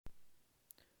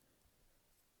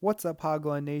What's up,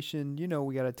 Hogline Nation? You know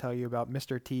we gotta tell you about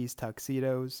Mr. T's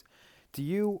Tuxedos. Do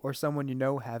you or someone you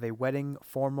know have a wedding,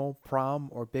 formal, prom,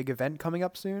 or big event coming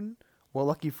up soon? Well,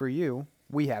 lucky for you,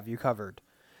 we have you covered.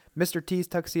 Mr. T's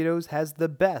Tuxedos has the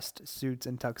best suits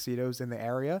and tuxedos in the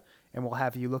area and will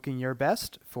have you looking your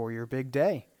best for your big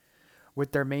day.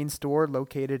 With their main store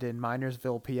located in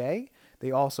Minersville, PA,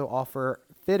 they also offer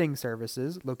fitting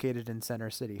services located in Center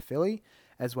City, Philly,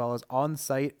 as well as on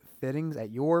site fittings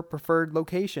at your preferred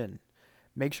location.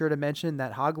 Make sure to mention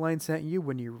that Hogline sent you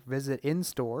when you visit in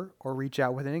store or reach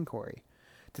out with an inquiry.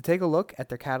 To take a look at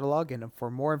their catalog and for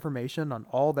more information on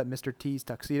all that Mr. T's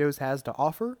Tuxedos has to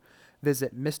offer,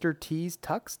 visit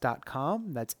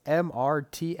mrtstux.com. That's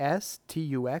mrtstux.com.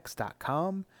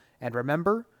 And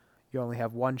remember, you only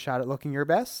have one shot at looking your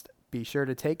best. Be sure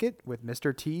to take it with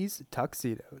Mr. T's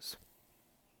Tuxedos.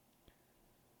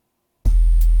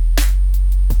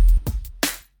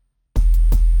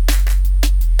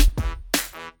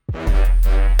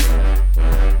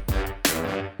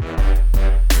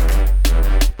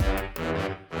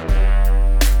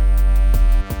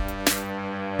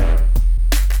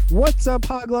 What's up,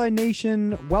 Hogline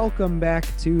Nation? Welcome back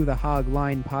to the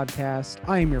Hogline Podcast.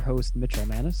 I am your host, Mitchell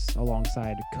Manis,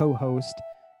 alongside co-host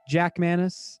Jack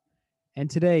Manis. And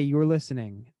today you're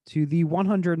listening to the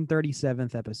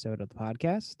 137th episode of the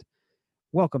podcast.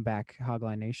 Welcome back,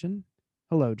 Hogline Nation.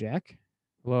 Hello, Jack.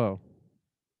 Hello.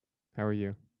 How are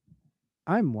you?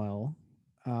 I'm well.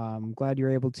 I'm glad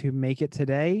you're able to make it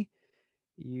today.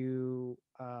 You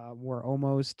were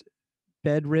almost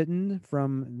bedridden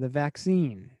from the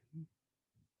vaccine.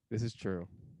 This is true.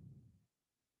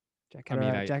 Jack I had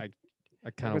mean, a, Jack I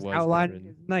kind of was was outlining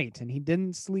bedridden. his night, and he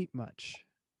didn't sleep much.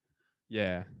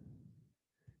 Yeah.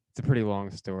 It's a pretty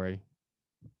long story.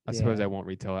 I suppose Yeah. I won't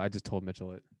retell it. I just told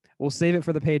Mitchell it. We'll save it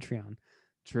for the Patreon.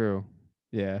 True.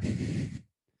 Yeah.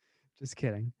 Just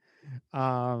kidding.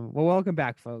 Well, welcome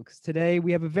back, folks. Today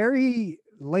we have a very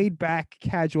laid-back,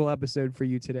 casual episode for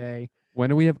you today. When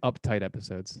do we have uptight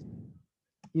episodes?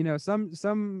 You know,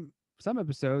 some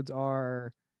episodes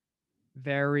are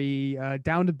very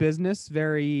down to business,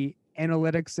 very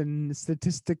analytics and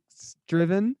statistics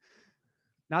driven.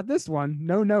 Not this one.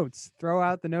 No notes. Throw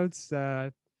out the notes.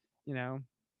 You know,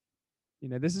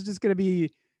 this is just gonna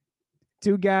be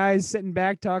two guys sitting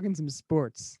back talking some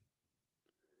sports.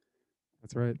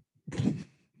 That's right.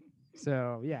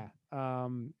 So yeah,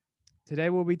 today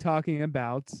we'll be talking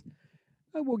about.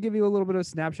 We'll give you a little bit of a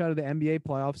snapshot of the NBA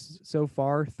playoffs so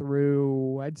far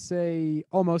through, I'd say,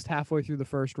 almost halfway through the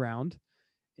first round.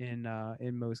 In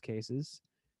most cases,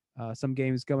 some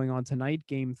games going on tonight,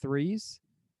 game threes,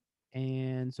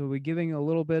 and so we'll be giving a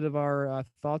little bit of our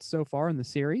thoughts so far in the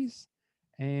series,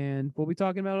 and we'll be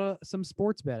talking about some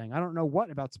sports betting. I don't know what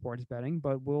about sports betting,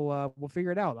 but we'll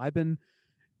figure it out. I've been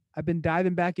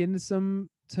diving back into some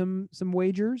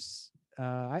wagers.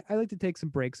 I like to take some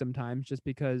breaks sometimes, just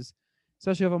because,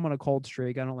 especially if I'm on a cold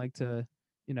streak, I don't like to,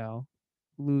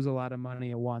 lose a lot of money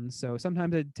at once. So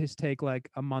sometimes I just take like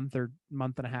a month or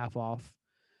month and a half off,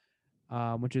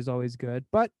 which is always good.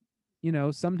 But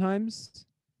sometimes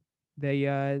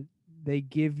they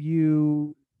give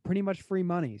you pretty much free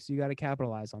money, so you got to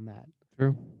capitalize on that.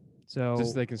 True. So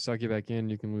Just so they can suck you back in,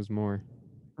 you can lose more.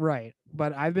 right,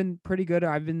 but I've been pretty good.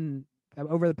 I've been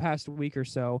over the past week or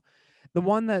so. The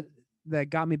one that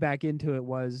got me back into it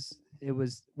was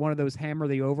one of those hammer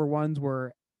the over ones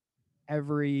where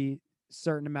every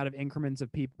certain amount of increments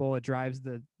of people it drives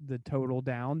the total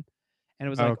down, and it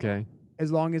was like, Okay.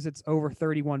 as long as it's over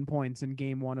 31 points in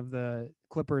game one of the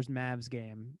Clippers Mavs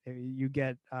game, you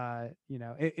get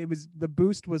it was, the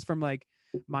boost was from like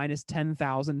minus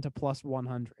 10,000 to plus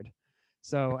 100.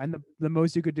 So, and the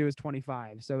most you could do is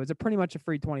 25. So it's a pretty much a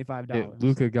free $25. Yeah,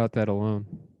 Luca got that alone.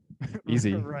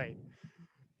 Easy. Right.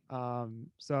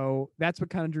 So that's what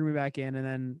kind of drew me back in, and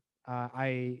then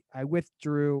I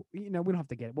withdrew. We don't have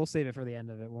to get it. We'll save it for the end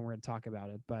of it when we're going to talk about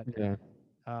it. But Yeah.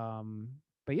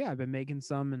 but yeah, I've been making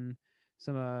some, and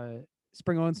some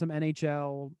sprinkling on some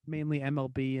NHL, mainly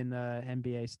MLB and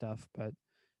NBA stuff. But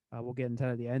we'll get into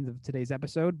that at the end of today's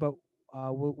episode. But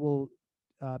we'll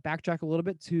backtrack a little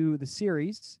bit to the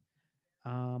series.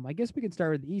 I guess we can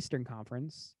start with the Eastern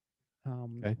Conference.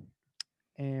 Okay.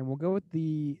 And we'll go with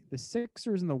the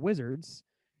Sixers and the Wizards.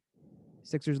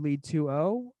 Sixers lead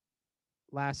 2-0.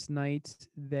 Last night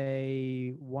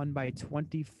they won by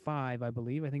 25, I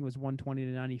believe. I think it was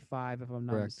 120-95, if I'm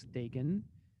not Correct. mistaken.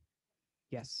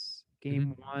 Yes.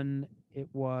 Game one, it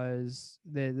was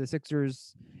the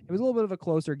Sixers. It was a little bit of a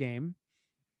closer game.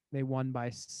 They won by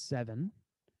 7.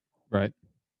 Right.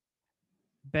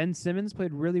 Ben Simmons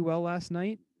played really well last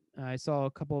night. I saw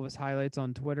a couple of his highlights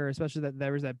on Twitter, especially that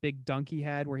there was that big dunk he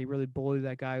had where he really bullied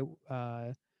that guy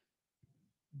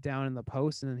down in the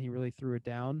post, and then he really threw it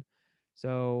down.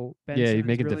 So Ben Yeah, he's Simmons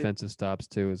making really defensive stops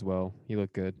too as well. He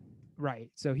looked good. right.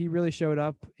 So he really showed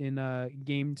up in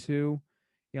game two.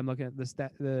 Yeah, I'm looking at the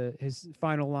stat. The his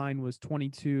final line was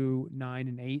 22, 9,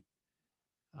 and 8.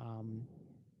 Um,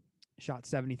 shot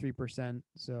 73%.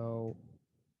 So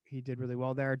he did really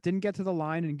well there. Didn't get to the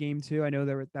line in game two. I know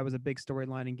that was a big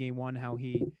storyline in game one, how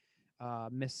he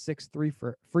missed 6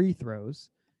 free throws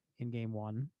in game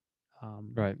one.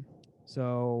 Um, Right.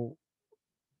 so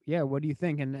yeah, what do you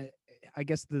think? And I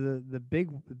guess the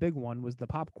big one was the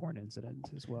popcorn incident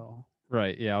as well.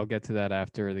 Right. Yeah, I'll get to that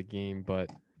after the game, but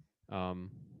um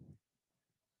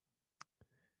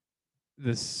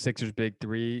the Sixers big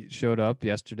three showed up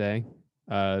yesterday.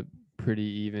 Uh Pretty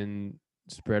even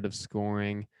spread of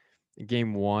scoring. In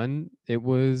game one, it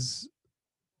was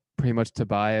pretty much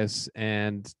Tobias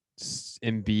and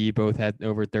Embiid both had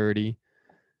over 30.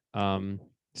 Um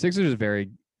Sixers is a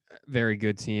very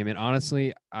good team. And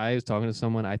honestly, I was talking to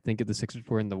someone, I think if the Sixers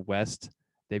were in the West,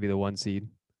 they'd be the one seed.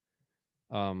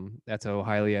 That's how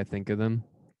highly I think of them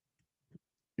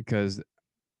because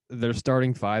their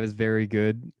starting five is very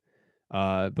good.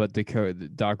 But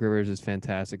Doc Rivers is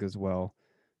fantastic as well.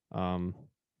 Um,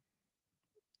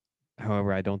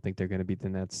 However, I don't think they're going to beat the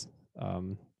Nets.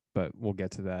 Um, but we'll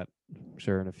get to that, I'm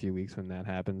sure, in a few weeks when that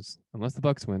happens. Unless the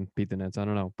Bucks beat the Nets, I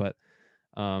don't know. But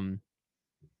um,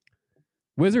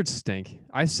 Wizards stink.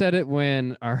 I said it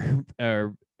when our Yeah,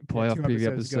 playoff two preview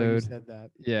episodes ago you episode. said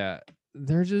that. Yeah,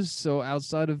 they're just so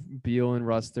outside of Beal and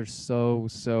Russ. They're so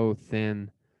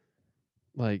thin.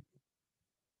 Like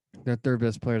their third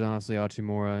best player is honestly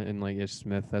Achimura and like Ish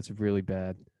Smith. That's really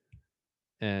bad.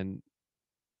 And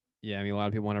yeah, I mean, a lot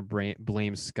of people want to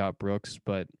blame Scott Brooks,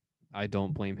 but I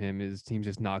don't blame him. His team's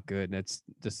just not good, and it's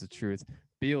just the truth.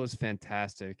 Beal is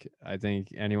fantastic. I think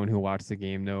anyone who watched the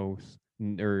game knows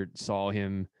or saw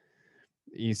him.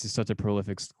 He's just such a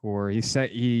prolific scorer. He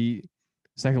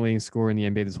second leading scorer in the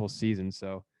NBA this whole season.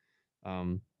 So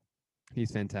um,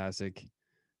 he's fantastic.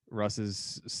 Russ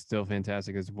is still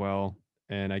fantastic as well.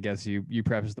 And I guess you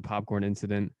prefaced the popcorn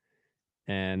incident,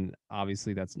 and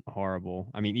obviously that's horrible.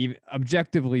 I mean, even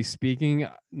objectively speaking,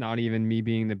 not even me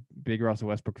being the big Russell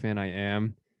Westbrook fan I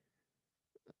am,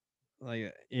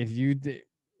 like if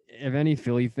any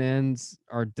Philly fans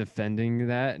are defending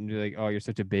that and be like, "Oh, you're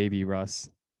such a baby, Russ,"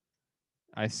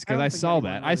 I because I don't think saw anyone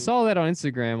that. I really. saw that on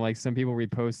Instagram. Like some people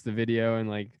repost the video and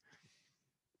like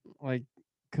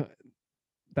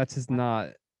that's just I, not.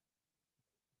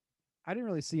 I didn't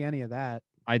really see any of that.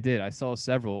 I did. I saw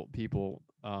several people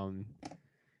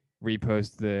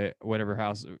repost the whatever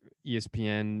house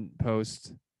ESPN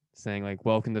post saying like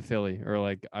 "Welcome to Philly" or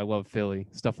like "I love Philly,"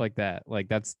 stuff like that. Like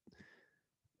that's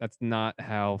not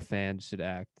how fans should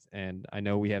act. And I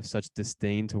know we have such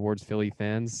disdain towards Philly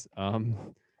fans,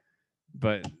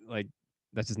 but like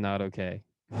that's just not okay.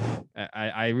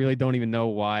 I really don't even know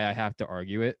why I have to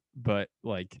argue it, but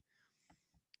like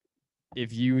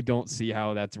if you don't see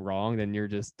how that's wrong, then you're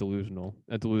just delusional,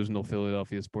 a delusional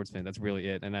Philadelphia sports fan. That's really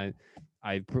it. And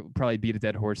I probably beat a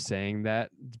dead horse saying that,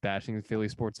 bashing the Philly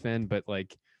sports fan, but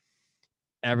like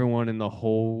everyone in the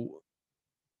whole,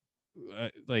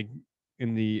 like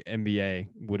in the NBA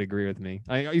would agree with me.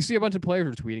 You see a bunch of players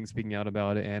are tweeting, speaking out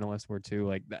about it. Analysts were too.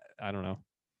 Like that, I don't know.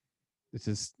 It's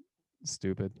just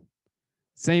stupid.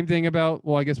 Same thing about.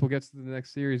 Well, I guess we'll get to the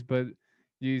next series, but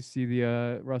do you see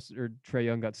the Russ or Trey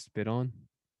Young got spit on?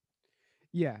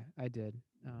 Yeah, I did.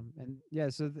 And yeah,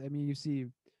 so I mean, you see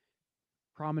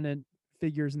prominent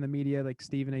figures in the media like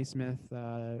Stephen A. Smith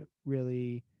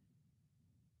really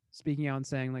speaking out and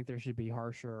saying like there should be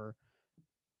harsher,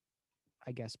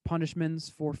 I guess, punishments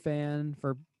for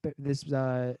this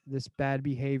bad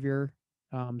behavior.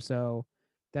 So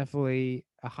definitely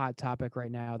a hot topic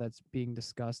right now that's being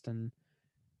discussed, and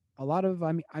a lot of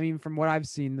I mean from what I've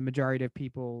seen, the majority of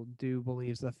people do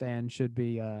believes the fan should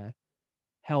be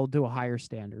held to a higher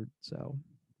standard. So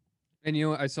And you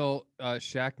know, I saw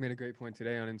Shaq made a great point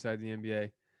today on Inside the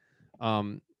NBA.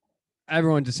 Um,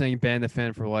 Everyone just saying ban the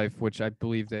fan for life, which I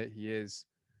believe that he is.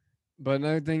 But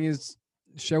another thing is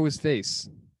show his face.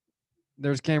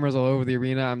 There's cameras all over the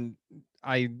arena.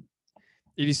 I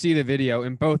if you see the video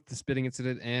in both the spitting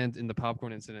incident and in the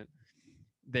popcorn incident,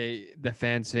 the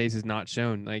fan's face is not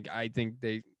shown. Like I think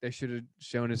they should have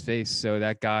shown his face so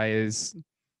that guy is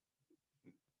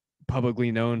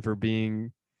publicly known for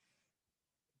being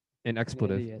an an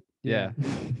expletive. idiot. Yeah.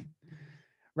 Yeah.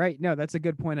 Right. No, that's a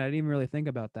good point. I didn't even really think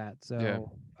about that. Yeah.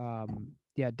 So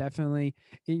Yeah, definitely.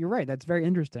 You're right. That's very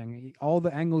interesting. All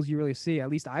the angles you really see, at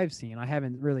least I've seen. I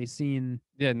haven't really seen.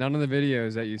 Yeah, none of the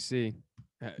videos that you see,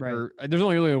 Right. or there's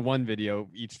only really one video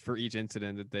each for each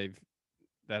incident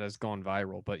that has gone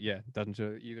viral. But yeah, it doesn't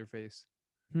show either face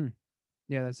Hmm.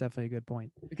 Yeah, that's definitely a good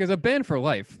point. because a ban for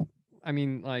life. I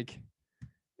mean, like,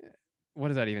 what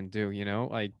does that even do? You know,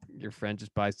 like your friend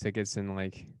just buys tickets and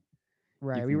like you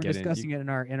Right. We can were get in. discussing it in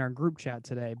our group chat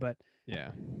today, but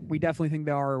Yeah, we definitely think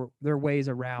there are ways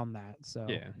around that. So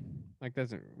yeah, like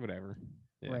doesn't whatever.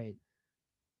 Yeah, right.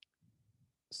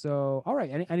 So all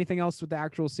right. Anything else with the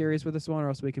actual series with this one, or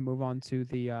else we can move on to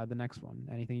the next one.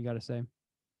 Anything you got to say?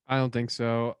 I don't think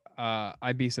so.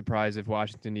 I'd be surprised if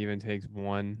Washington even takes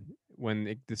one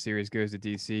when the series goes to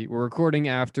DC. We're recording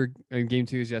after game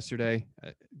two is yesterday.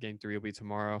 Game three will be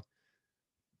tomorrow,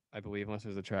 I believe, unless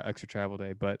there's a extra travel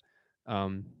day. But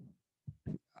um,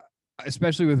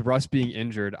 especially with Russ being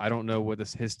injured, I don't know what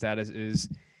his status is.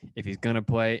 If he's gonna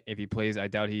play, if he plays, I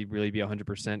doubt he'd really be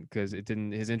 100% because it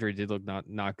didn't. His injury did look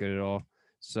not good at all.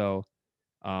 So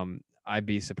I'd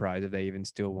be surprised if they even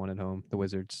still won at home, the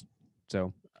Wizards.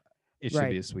 So it should be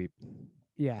Right. a sweep.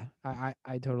 Yeah,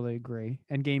 I totally agree.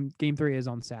 And game three is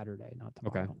on Saturday, not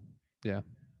Okay. tomorrow. Yeah.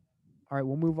 All right,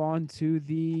 we'll move on to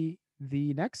the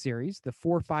next series, the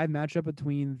 4-5 matchup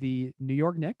between the New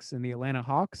York Knicks and the Atlanta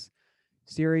Hawks.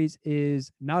 Series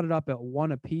is knotted up at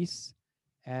one apiece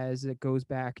as it goes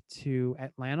back to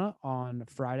Atlanta on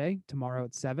Friday, tomorrow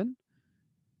at 7.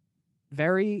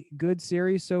 Very good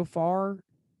series so far.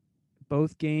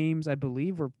 Both games, I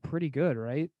believe, were pretty good,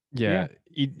 right? Yeah.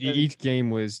 Yeah. Each game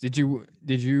was. Did you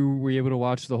were you able to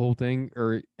watch the whole thing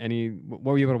or any? What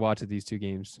were you able to watch at these two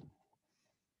games?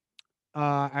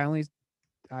 I only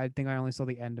I think I only saw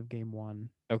the end of game 1.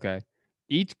 Okay.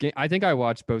 Each game, I think I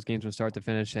watched both games from start to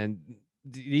finish, and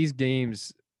these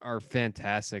games are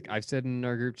fantastic. I've said in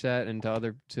our group chat and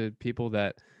to people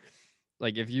that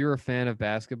like if you're a fan of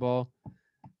basketball,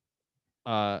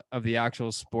 of the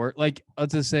actual sport, like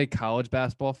let's just say college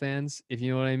basketball fans, if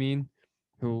you know what I mean,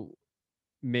 who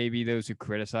maybe those who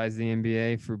criticize the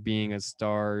NBA for being a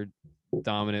star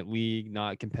dominant league,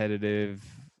 not competitive,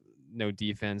 no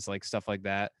defense, like stuff like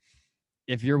that.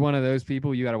 If you're one of those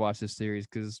people, you got to watch this series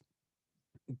because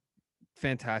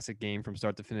fantastic game from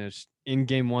start to finish in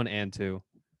game one and two.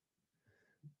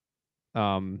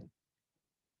 Um,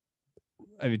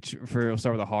 I mean, for we'll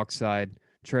start with the Hawks side.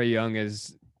 Trey Young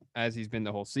is, as he's been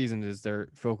the whole season, is their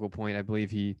focal point. I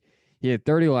believe he had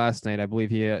 30 last night. I believe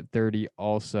he had 30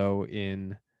 also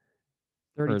in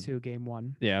or 32 game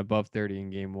 1. yeah above 30 in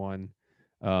game one.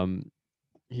 Um,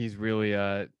 he's really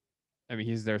I mean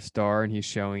he's their star and he's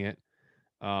showing it.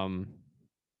 Um,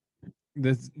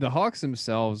 the Hawks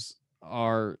themselves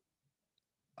are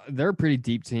they're a pretty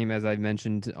deep team as I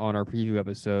mentioned on our preview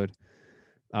episode.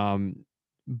 Um,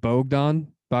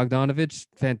 Bogdanovich,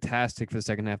 fantastic for the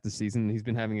second half of the season. He's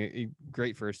been having a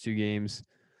great first two games.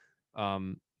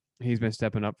 Um, he's been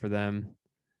stepping up for them.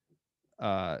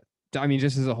 Uh, I mean,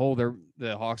 just as a whole,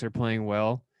 the Hawks are playing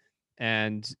well.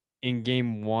 And in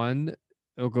game one,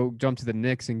 it'll go jump to the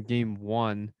Knicks in game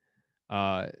one.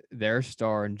 Their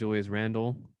star and Julius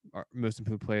Randle, our most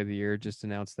improved player of the year, just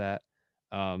announced that.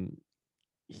 Um,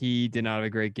 he did not have a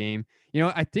great game. You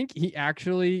know, I think he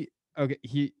actually okay.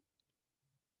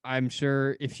 I'm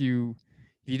sure if you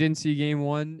didn't see game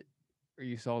one or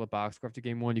you saw the box score after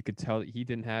game one, you could tell that he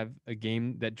didn't have a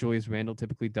game that Julius Randle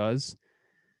typically does.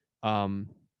 Um,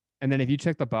 and then if you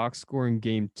check the box score in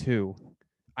game two,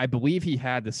 I believe he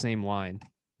had the same line: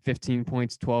 15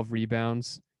 points, 12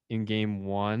 rebounds in game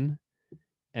one,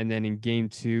 and then in game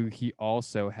two he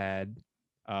also had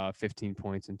 15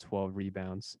 points and 12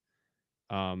 rebounds.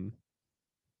 Um,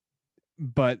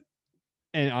 but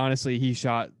and honestly, he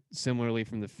shot similarly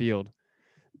from the field.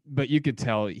 But you could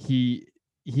tell he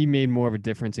made more of a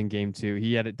difference in game two.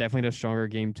 He had definitely a stronger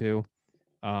game two.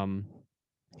 Um,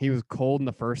 he was cold in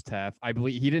the first half. I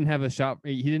believe he didn't have a shot.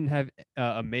 He didn't have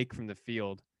a make from the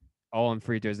field, all on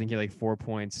free throws. I think he had like 4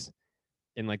 points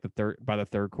in like the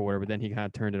third quarter, but then he kind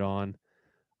of turned it on.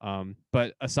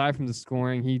 But aside from the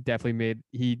scoring,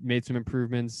 he made some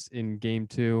improvements in game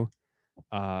two.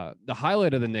 The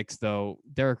highlight of the Knicks though,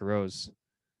 Derrick Rose,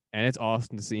 and it's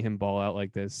awesome to see him ball out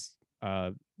like this.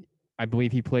 Uh, I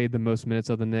believe he played the most minutes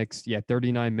of the Knicks. Yeah,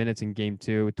 39 minutes in game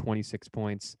two, 26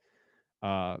 points.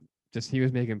 Uh, just he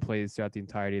was making plays throughout the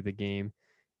entirety of the game.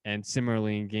 And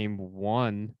similarly in game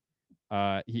one,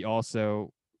 he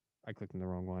also I clicked on the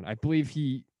wrong one. I believe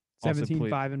he also 17, played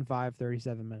 5 and 5,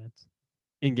 37 minutes.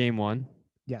 in game one.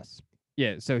 Yes.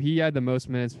 Yeah, so he had the most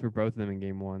minutes for both of them in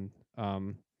game one.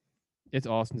 It's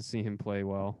awesome to see him play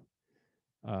well.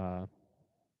 Uh,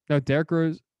 No, Derrick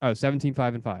Rose. Oh,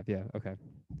 17-5-5. Yeah. Okay.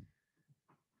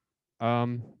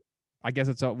 Um, I guess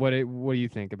it's all. What do you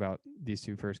think about these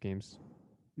two first games?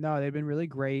 No, they've been really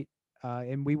great,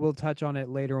 and we will touch on it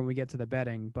later when we get to the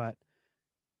betting. But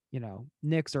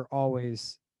Knicks are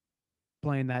always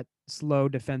playing that slow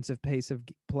defensive pace of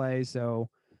play, so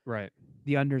Right.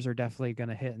 the unders are definitely going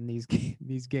to hit in these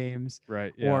these games.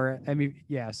 Right. Yeah. Or I mean,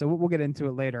 yeah. So we'll get into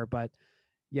it later, but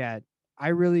yeah, I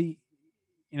really,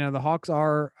 the Hawks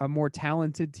are a more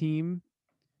talented team,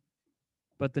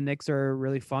 but the Knicks are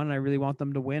really fun, and I really want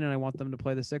them to win, and I want them to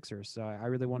play the Sixers. So I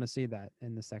really want to see that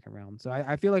in the second round. So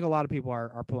I feel like a lot of people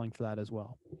are pulling for that as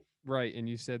well. Right. And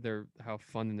you said they're how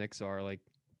fun the Knicks are. Like,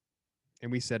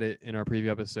 and we said it in our preview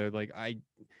episode. Like, I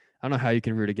don't know how you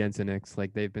can root against the Knicks.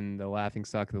 Like, they've been the laughing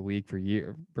stock of the league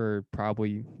for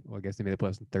probably. Well, I guess they made the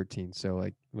playoffs in 13. So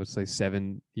like, let's say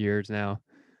 7 years now.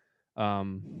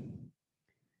 Um,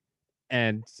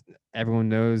 and everyone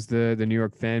knows the New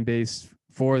York fan base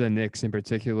for the Knicks in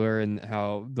particular, and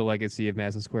how the legacy of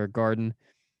Madison Square Garden.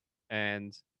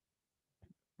 And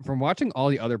from watching all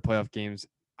the other playoff games,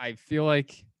 I feel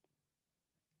like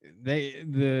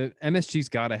the MSG's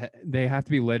they have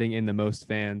to be letting in the most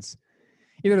fans.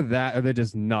 Either that or they're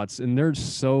just nuts and they're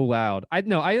so loud. I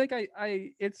know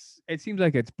it seems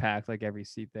like it's packed like every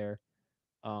seat there.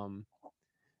 Um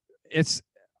it's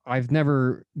I've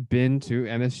never been to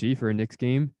MSG for a Knicks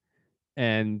game,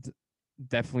 and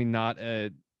definitely not a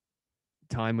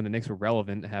time when the Knicks were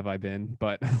relevant have I been,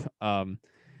 but um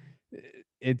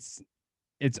it's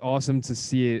it's awesome to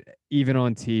see it even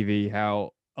on TV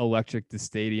how electric the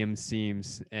stadium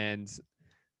seems. And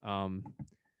um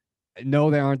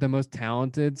no, they aren't the most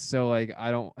talented, so like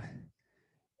I don't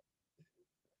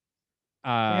They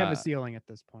have a uh ceiling at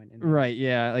this point in the right, year.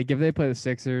 yeah, like if they play the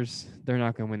Sixers, they're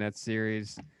not going to win that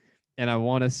series. And I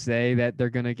want to say that they're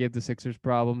going to give the Sixers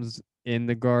problems in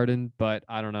the Garden, but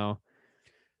I don't know.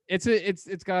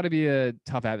 It's got to be a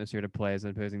tough atmosphere to play as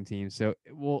an opposing team. So,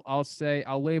 well,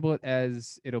 I'll label it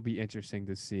as it'll be interesting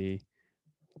to see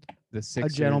the A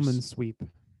Sixers. gentleman's sweep.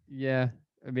 Yeah,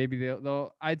 maybe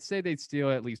they'll I'd say they'd steal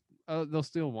at least they'll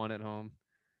steal one at home.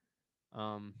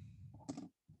 Um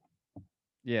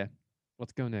yeah.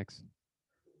 Let's go next.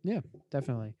 Yeah,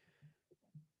 definitely.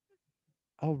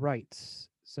 All right.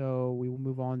 So we will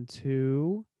move on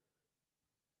to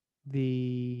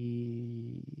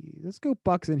the let's go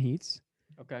Bucks and Heats.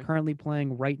 Okay. Currently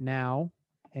playing right now,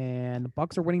 and the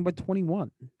Bucks are winning by 21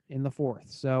 in the fourth.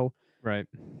 So Right.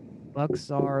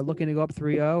 Bucks are looking to go up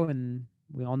 3-0, and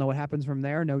we all know what happens from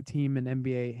there. No team in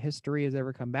NBA history has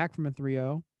ever come back from a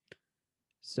 3-0.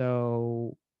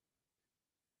 So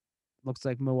looks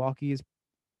like Milwaukee is,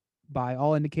 by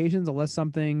all indications, unless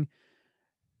something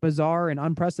bizarre and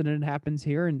unprecedented happens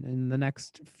here in the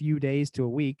next few days to a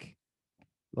week.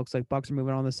 Looks like Bucks are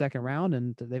moving on the second round,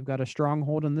 and they've got a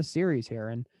stronghold in this series here,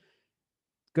 and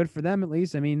good for them at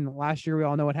least. I mean, last year we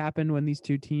all know what happened when these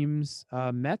two teams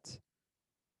met,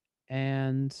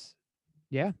 and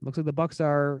yeah, looks like the Bucks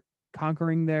are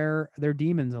conquering their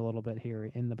demons a little bit here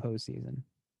in the postseason.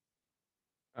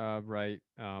 Right.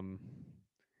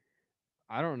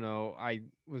 I don't know. I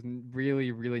was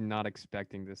really, really not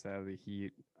expecting this out of the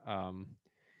Heat. Um,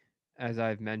 as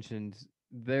I've mentioned,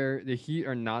 the Heat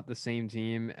are not the same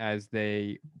team as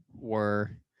they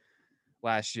were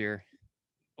last year.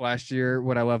 Last year,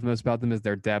 what I love most about them is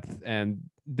their depth, and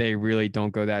they really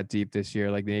don't go that deep this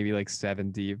year. Like maybe like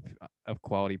 7 deep of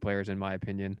quality players, in my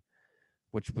opinion,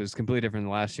 which was completely different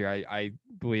than last year. I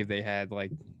believe they had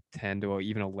like 10 to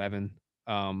even 11.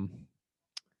 Um,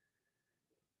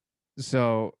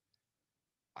 so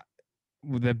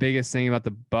the biggest thing about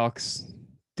the Bucks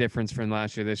difference from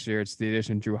last year this year, it's the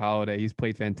addition of Drew Holiday. He's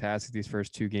played fantastic these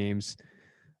first two games.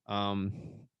 Um,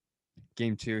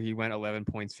 game two, he went 11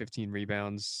 points, 15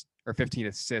 rebounds, or 15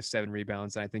 assists, 7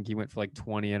 rebounds. I think he went for like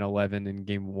 20 and 11 in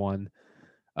game one.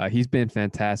 He's been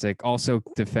fantastic. Also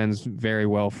defends very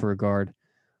well for a guard.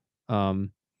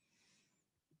 Um,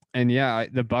 and yeah,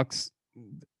 the Bucks.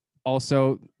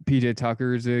 Also, PJ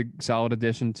Tucker is a solid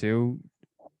addition too.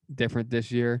 Different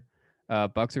this year.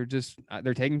 Bucks are just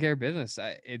they're taking care of business.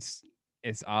 It's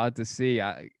odd to see,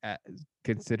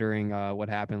 considering what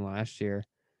happened last year.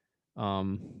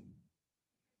 Um,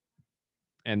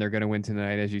 and they're going to win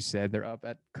tonight, as you said. They're up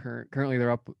at currently they're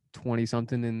up 20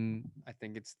 something, and I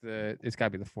think it's got to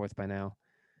be the fourth by now.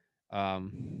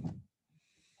 Um,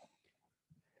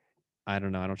 I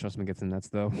don't know. I don't trust them against the Nets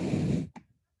though.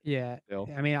 Yeah, Still.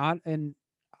 I mean, and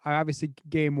obviously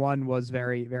game one was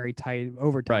very very tight Right.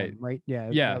 overtime, right? Yeah,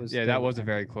 Yeah. that was Yeah. still That was a overtime.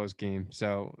 very close game.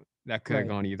 So that could have Right,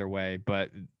 gone either way. But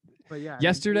but yeah, I mean,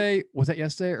 yesterday, was that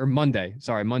yesterday or Monday?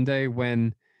 Sorry, Monday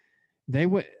when They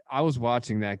went. I was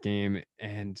watching that game,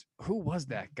 and who was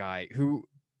that guy? Who,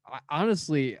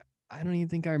 honestly, I don't even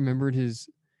think I remembered his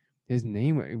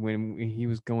name when he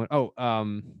was going. Oh,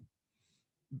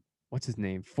 what's his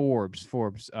name? Forbes,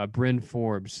 Bryn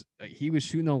Forbes. He was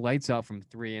shooting the lights out from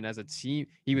three, and as a team,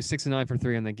 he was 6 of 9 for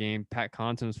three in the game. Pat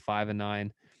Connaughton was 5 of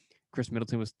 9. Chris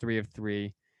Middleton was 3 of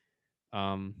 3.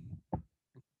 Um,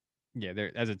 yeah,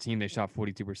 they as a team they shot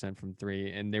 42% from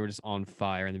three, and they were just on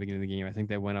fire in the beginning of the game. I think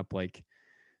they went up like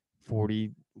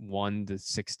 41-16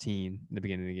 in the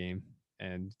beginning of the game,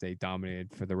 and they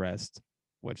dominated for the rest,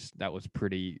 which that was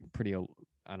pretty.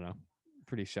 I don't know,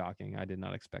 pretty shocking. I did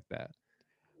not expect that.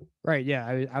 Right.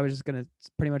 Yeah. I was just gonna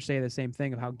pretty much say the same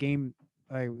thing of how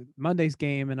Monday's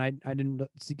game, and I didn't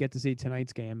get to see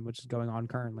tonight's game, which is going on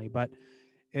currently. But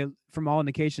it, from all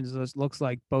indications, it looks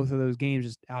like both of those games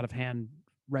just out of hand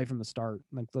right from the start.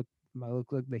 Look,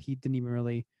 the Heat didn't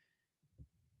really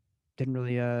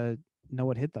know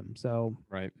what hit them. So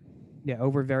Right. yeah,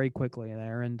 over very quickly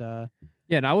there, and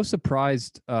Yeah, and I was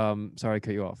surprised. Sorry to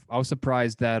cut you off. I was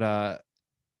surprised that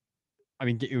I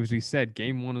mean, it was we said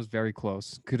game one was very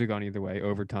close. Could have gone either way.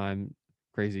 Overtime,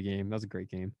 crazy game. That was a great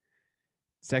game.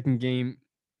 Second game,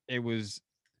 it was.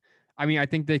 I mean, I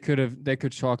think they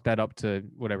could chalk that up to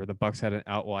whatever. The Bucks had an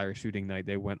outlier shooting night.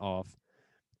 They went off.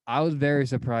 I was very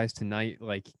surprised tonight.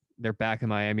 Like they're back in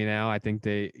Miami now. I think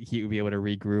he would be able to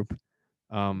regroup.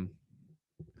 Um,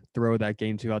 throw that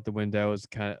game two out the window is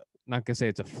kind of not gonna say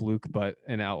it's a fluke, but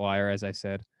an outlier, as I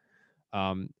said.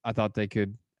 I thought they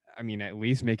could, I mean, at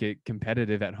least make it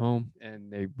competitive at home,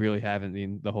 and they really haven't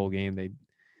in the whole game.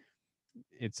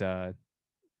 It's I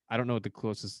don't know what the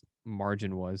closest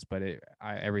margin was, but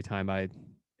every time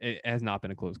it has not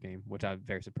been a close game, which I'm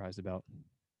very surprised about.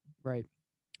 right.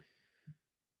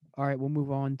 All right, we'll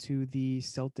move on to the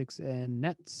Celtics and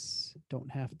Nets.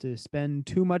 Don't have to spend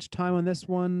too much time on this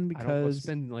one I don't. Let's because,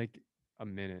 spend like a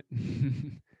minute.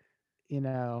 you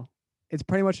know, it's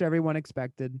pretty much everyone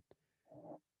expected.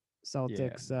 Yeah.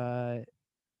 Celtics,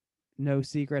 no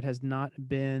secret, has not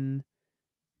been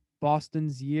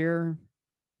Boston's year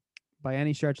by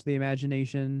any stretch of the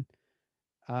imagination.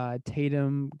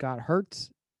 Tatum got hurt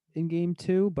in game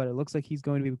two, but it looks like he's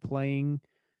going to be playing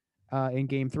in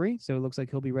game three. So it looks like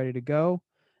he'll be ready to go.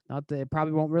 Not that it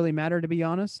probably won't really matter, to be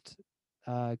honest,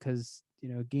 because,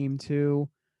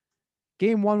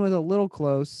 game one was a little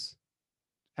close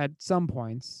at some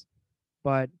points,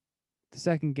 but the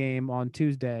second game on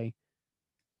Tuesday,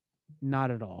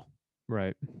 not at all.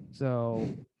 Right. So,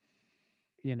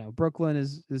 Brooklyn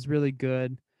is really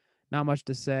good. Not much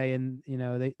to say, and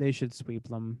they should sweep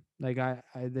them. Like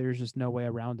there's just no way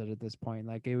around it at this point.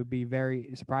 Like it would be very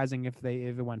surprising if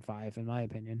it went five, in my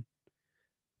opinion.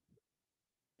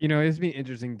 It's been an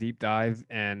interesting deep dive,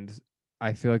 and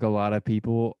I feel like a lot of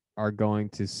people are going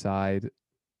to side.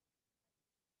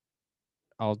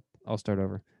 I'll start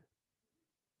over.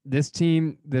 This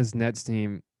Nets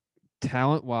team,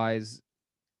 talent wise,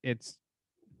 it's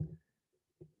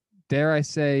dare I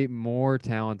say more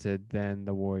talented than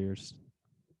the Warriors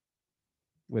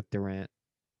with Durant.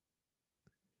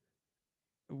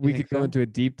 You We think could go so? into a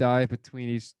deep dive between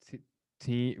each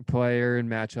team player and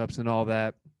matchups and all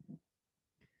that.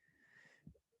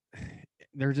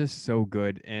 They're just so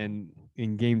good. And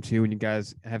in game two, when you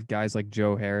guys have guys like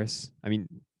Joe Harris, I mean,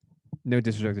 no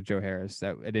disrespect to Joe Harris,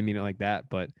 that I didn't mean it like that,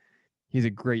 but he's a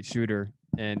great shooter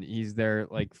and he's their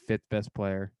like fifth best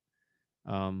player.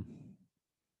 Um,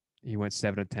 he went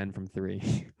 7 of 10 from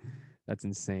three. That's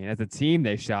insane. As a team,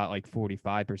 they shot like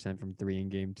 45% from three in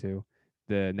game two.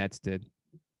 The Nets did.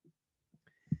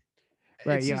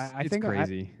 Right. It's Yeah. just I it's think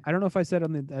crazy. I don't know if I said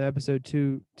on the episode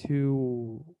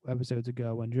two episodes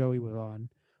ago when Joey was on,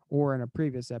 or in a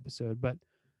previous episode, but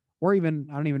or even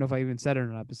I don't even know if I even said it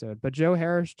in an episode. But Joe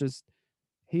Harris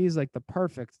he's like the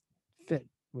perfect fit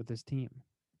with this team.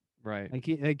 Right.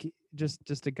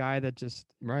 Just a guy that just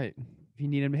Right. if you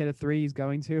need him to hit a three, he's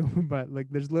going to. But like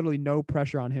there's literally no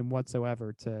pressure on him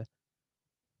whatsoever to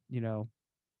you know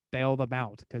bail them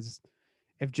out because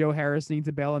if Joe Harris needs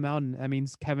to bail him out, and that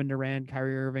means Kevin Durant,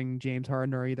 Kyrie Irving, James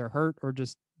Harden are either hurt or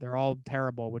just they're all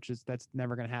terrible, which is that's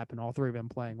never going to happen. All three of them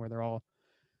playing where they're all,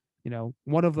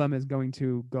 one of them is going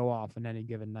to go off in any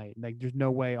given night. Like there's no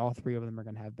way all three of them are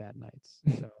going to have bad nights.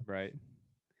 So Right.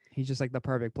 he's just like the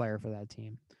perfect player for that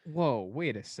team. Whoa,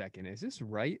 wait a second. Is this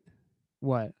right?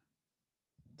 What?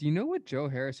 Do you know what Joe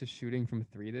Harris is shooting from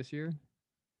three this year?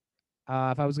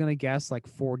 If I was going to guess, like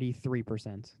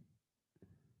 43%.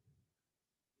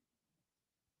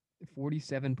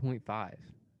 47.5.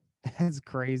 That's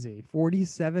crazy.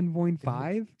 47.5?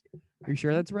 Are you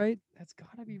sure that's right? That's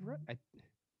gotta be right.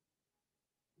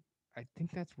 I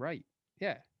think that's right.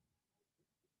 Yeah.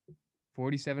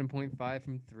 47.5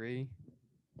 from three,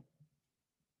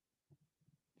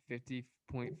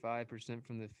 50.5%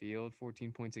 from the field,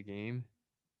 14 points a game.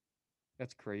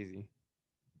 That's crazy.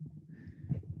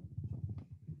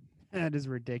 That is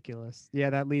ridiculous. Yeah,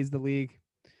 that leads the league.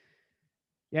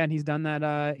 Yeah, and he's done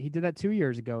that. He did that 2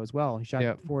 years ago as well. He shot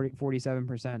Yep.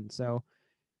 47%. So,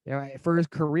 yeah, for his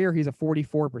career, he's a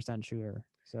 44% shooter.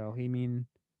 So he mean,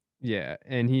 Yeah,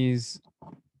 and he's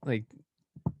like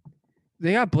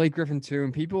they got Blake Griffin too,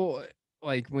 and people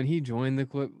like when he joined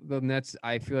the Nets,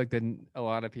 I feel like a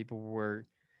lot of people were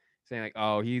saying like,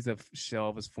 "Oh, he's a shell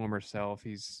of his former self.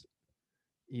 He's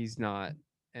not."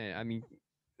 And I mean,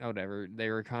 whatever. They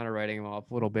were kind of writing him off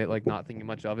a little bit, like not thinking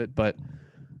much of it, but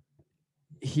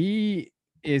he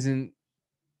isn't.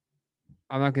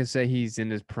 I'm not gonna say he's in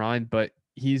his prime, but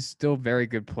he's still a very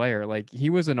good player. Like he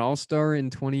was an All Star in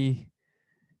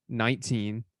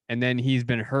 2019, and then he's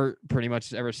been hurt pretty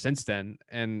much ever since then.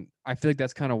 And I feel like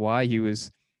that's kind of why he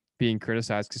was being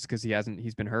criticized, just because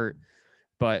he's been hurt.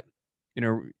 But you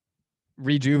know,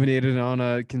 rejuvenated on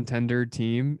a contender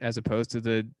team as opposed to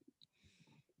the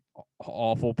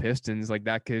awful Pistons, like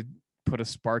that could put a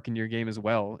spark in your game as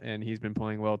well. And he's been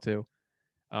playing well too.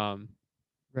 Um,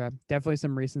 yeah, definitely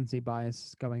some recency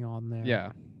bias going on there.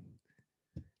 yeah,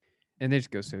 and they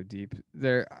just go so deep.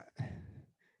 They're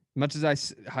much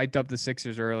as hyped up the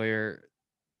Sixers earlier,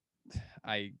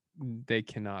 I they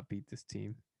cannot beat this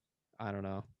team. I don't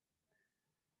know.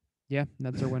 Yeah,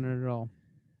 Nets are winning it all.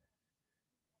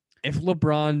 If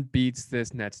LeBron beats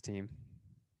this Nets team,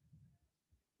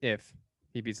 if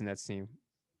he beats the Nets team,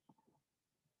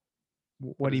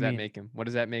 What do does you that mean? make him? What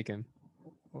does that make him?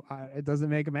 It doesn't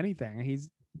make him anything.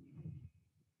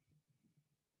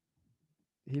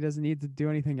 He doesn't need to do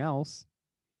anything else.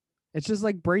 It's just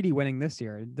like Brady winning this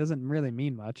year. It doesn't really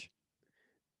mean much.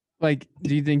 Like,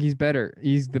 do you think he's better?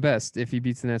 He's the best if he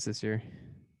beats the Nets this year.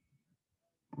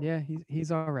 Yeah,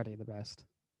 he's already the best.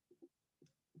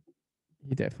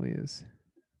 He definitely is.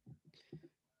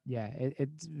 Yeah,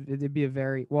 it'd be a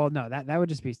very well. No, that would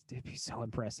just be it'd be so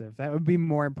impressive. That would be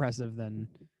more impressive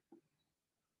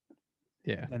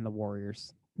Yeah. than the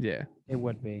Warriors. Yeah. It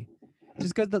would be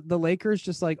just because the Lakers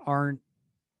just like aren't.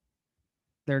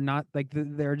 They're not like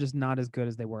they're just not as good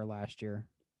as they were last year.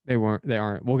 They weren't. They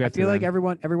aren't. We'll I get to feel like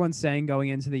them. everyone's saying going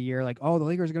into the year like, oh, the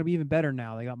Lakers are gonna be even better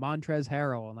now. They got Montrezl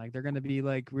Harrell and like they're gonna be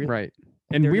like Right.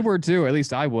 and And they're we just were too. At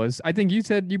least I was. I think you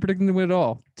said you predicted them to win it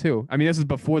all too. I mean, this is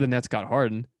before the Nets got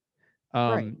Harden.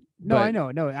 right. No, I But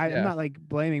know. No, I'm yeah, not like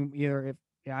blaming either. If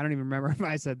yeah, I don't even remember if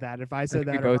I said that. If I I said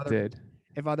think we that, or both did.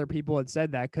 if other people had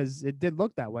said that, because it did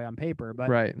look that way on paper,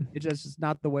 but Right. it's just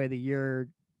not the way the year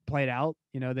played out.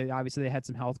 You know, they obviously they had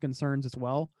some health concerns as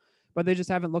well, but they just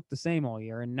haven't looked the same all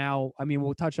year. And now, I mean,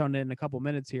 we'll touch on it in a couple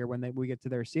minutes here when we get to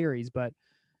their series, but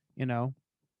you know,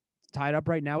 tied up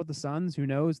right now with the Suns. Who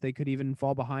knows? They could even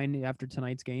fall behind after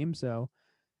tonight's game.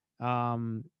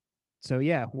 Um, so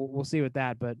yeah, we'll see with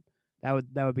that. But that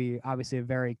would be obviously a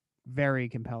very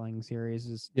compelling series.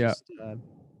 Is Yeah. just you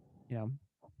know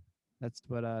that's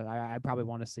what I probably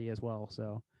want to see as well.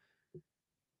 So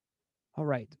all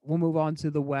right, we'll move on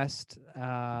to the West.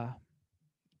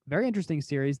 Very interesting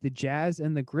series. The Jazz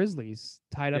and the Grizzlies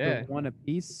tied up Yeah. at one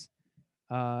apiece.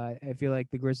 I feel like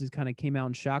the Grizzlies kind of came out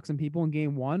and shocked some people in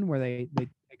Game 1, where they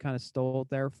kind of stole it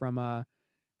there from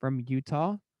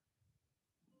Utah.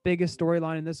 Biggest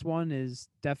storyline in this one is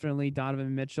definitely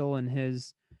Donovan Mitchell and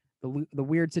the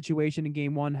weird situation in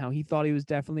Game 1. How he thought he was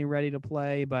definitely ready to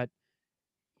play, but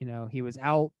he was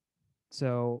out.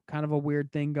 So kind of a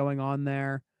weird thing going on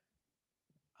there.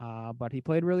 But he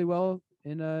played really well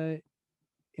in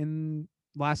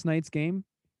last night's game.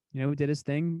 Did his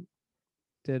thing.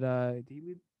 Did he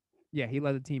lead? Yeah, he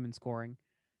led the team in scoring.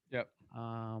 Yep.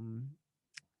 Um,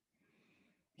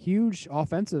 Huge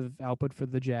offensive output for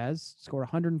the Jazz. Scored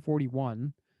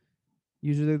 141.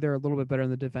 Usually they're a little bit better in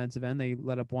the defensive end. They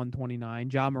let up 129.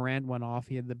 Ja Morant went off.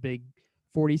 He had the big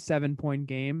 47-point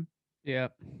game.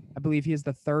 Yep. I believe he has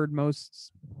the third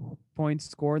most points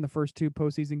scored in the first two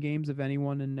postseason games of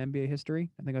anyone in NBA history.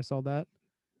 I think I saw that.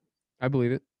 I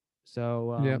believe it.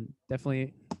 So Yep.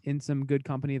 definitely in some good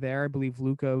company there. I believe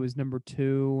Luka was number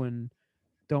 2, and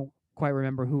don't quite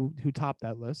remember who topped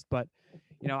that list. But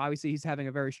obviously he's having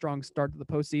a very strong start to the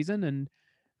postseason. And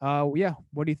yeah,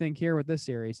 what do you think here with this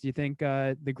series? Do you think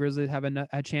the Grizzlies have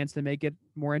a chance to make it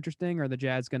more interesting, or the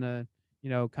Jazz gonna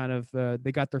kind of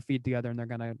they got their feet together and they're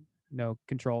gonna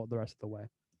control it the rest of the way?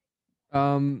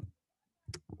 Um,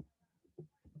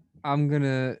 I'm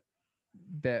gonna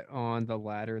bet on the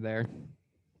latter there.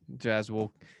 Jazz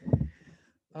will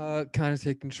kind of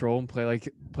take control and play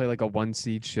like a 1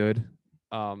 seed should.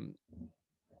 Um,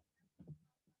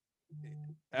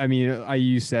 I mean,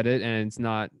 you said it, and it's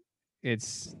not. It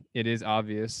is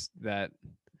obvious that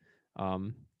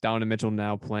Donovan Mitchell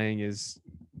now playing is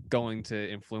going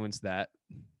to influence that.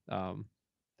 Um,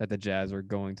 that the Jazz are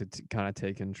going to kind of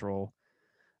take control.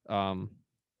 Um,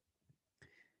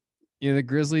 the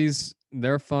Grizzlies,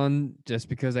 they're fun just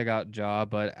because they got Ja,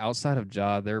 but outside of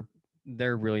Ja, they're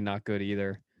really not good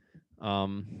either.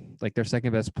 Like their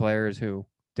second best player is who?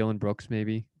 Dylan Brooks,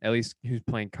 maybe. At least who's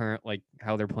playing current, like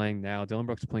how they're playing now. Dylan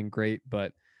Brooks is playing great,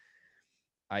 but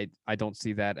I don't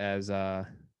see that as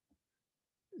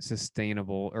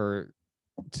sustainable or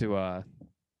to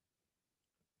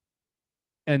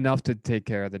enough to take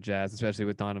care of the Jazz, especially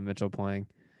with Donovan Mitchell playing.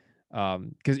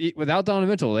 Because without Donovan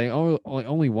Mitchell, they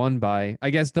only won by, I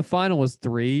guess the final was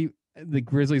 3. The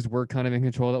Grizzlies were kind of in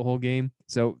control of that whole game,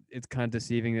 so it's kind of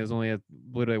deceiving. It was only a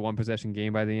literally one possession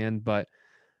game by the end, but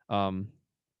um,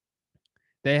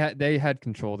 they had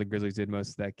control. The Grizzlies did most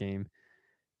of that game,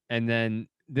 and then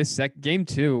this game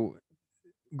 2,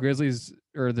 Grizzlies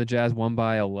or the Jazz won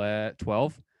by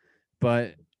 12,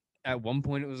 but at one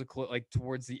point it was like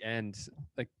towards the end,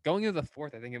 like going into the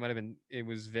fourth, I think it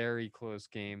was very close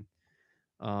game.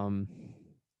 Um,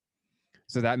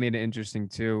 so that made it interesting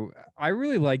too. I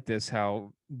really like this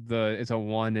how it's a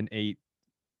 1-8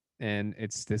 and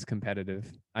it's this competitive.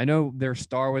 I know their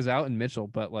star was out in Mitchell,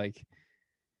 but like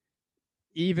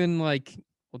even like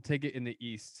we'll take it in the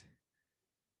East.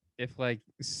 If like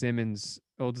Simmons,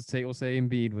 we'll say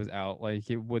Embiid was out, like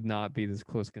it would not be this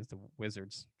close against the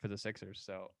Wizards for the Sixers.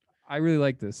 So I really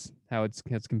like this how it's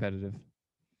competitive.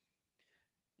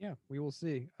 Yeah, we will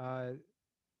see. I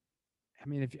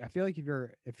mean, if I feel like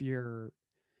if you're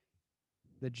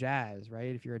the Jazz,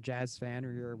 right? If you're a Jazz fan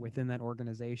or you're within that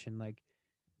organization, like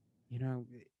the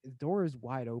door is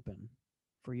wide open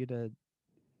for you to.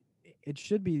 It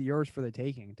should be yours for the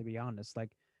taking, to be honest. Like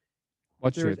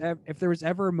What should? if there was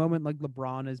ever a moment like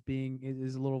LeBron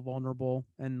is a little vulnerable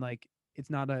and like it's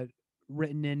not a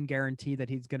written in guarantee that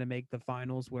he's going to make the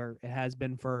finals where it has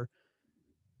been for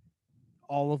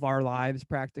all of our lives Right.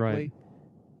 practically.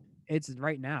 It's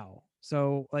right now.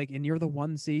 So like, and you're the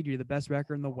 1 seed, you're the best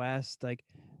record in the West. Like,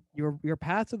 your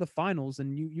path to the finals,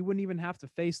 and you wouldn't even have to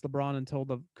face LeBron until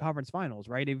the conference finals,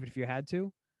 right? Even if you had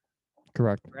to,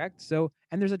 Correct. correct. So,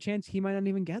 and there's a chance he might not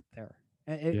even get there.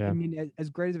 I Yeah. mean, as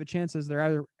great of a chance as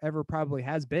there ever probably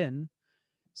has been.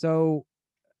 So,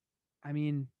 I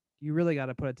mean, you really got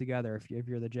to put it together if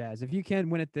you're the Jazz. If you can't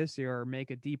win it this year or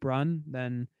make a deep run,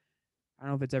 then I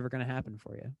don't know if it's ever going to happen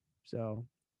for you. So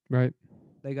Right.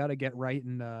 they got to get right.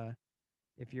 And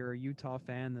if you're a Utah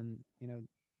fan, then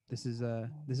this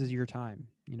is your time.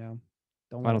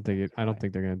 Don't let it pass you I don't by.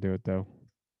 think they're gonna do it though.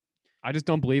 I just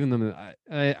don't believe in them.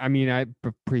 I mean,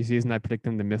 preseason I predict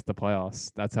them to miss the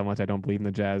playoffs. That's how much I don't believe in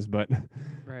the Jazz. But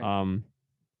Right. um,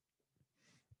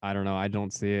 I don't know. I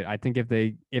don't see it. I think if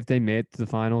they made it to the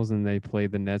finals and they play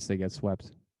the Nets, they get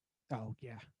swept. Oh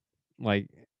yeah. Like,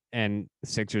 and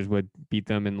Sixers would beat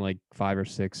them in like 5 or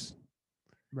 6.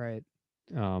 Right.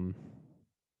 Um,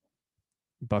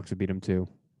 Bucks would beat them too.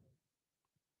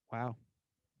 Wow.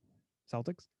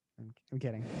 Celtics. I'm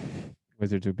kidding.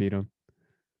 Wizards would beat them.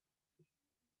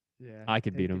 Yeah. I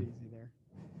could beat Take it them. easy there.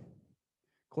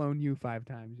 Clone you 5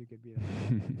 times. You could beat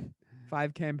them.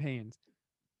 5 campaigns.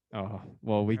 Oh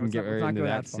well, we can get Let's right not into go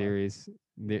that that far. series.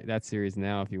 That series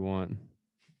now if you want.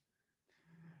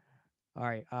 All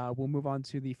right. We'll move on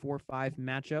to the 4-5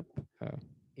 matchup Oh,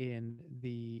 in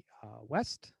the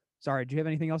West. Sorry, do you have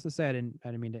anything else to say? I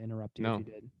didn't mean to interrupt you if no. you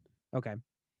did. Okay.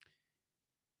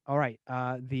 All right.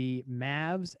 The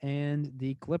Mavs and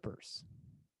the Clippers.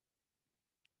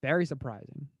 Very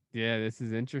surprising. Yeah, this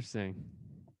is interesting.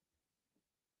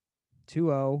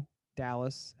 2-0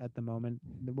 Dallas at the moment.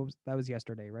 That was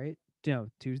yesterday, right? No,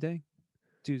 Tuesday?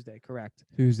 Tuesday, correct.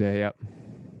 Tuesday. Yep.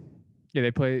 Yeah,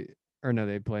 they play. Or no,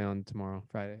 they play on tomorrow,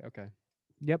 Friday. Okay.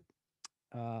 Yep.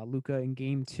 Luca in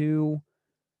game 2,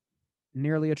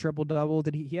 nearly a triple double.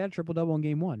 He had a triple double in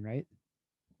game 1, right?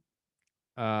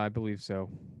 I believe so.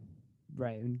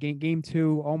 Right. In game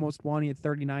 2, almost won. He had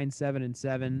 39, 7, and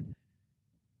 7.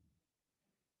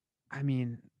 I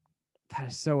mean, that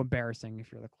is so embarrassing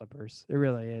if you're the Clippers. It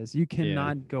really is. You Yeah.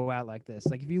 cannot go out like this.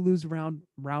 Like if you lose round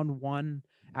 1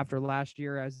 after last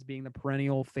year as being the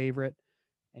perennial favorite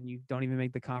and you don't even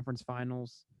make the conference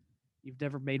finals, you've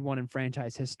never made one in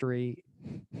franchise history.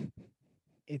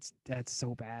 That's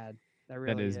so bad. That That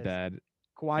really is is. bad.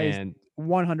 Kawhi is And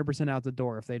 100% out the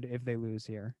door if they lose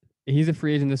here. he's a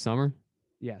free agent this summer.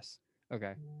 Yes.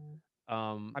 Okay.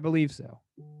 Um. I believe so.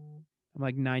 I'm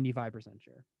like 95%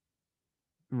 sure.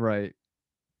 Right.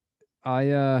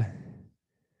 I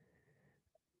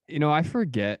I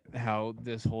forget how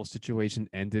this whole situation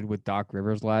ended with Doc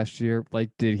Rivers last year. Like,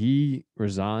 did he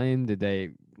resign? Did they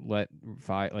let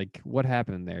fight? Like, what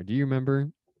happened there? Do you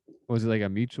remember? Was it like a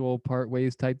mutual part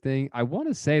ways type thing? I want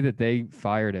to say that they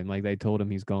fired him. Like, they told him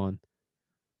he's gone.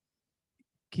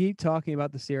 Keep talking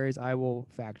about the series. I will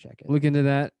fact check it. Look into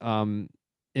that.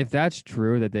 If that's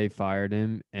true that they fired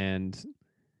him and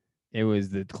it was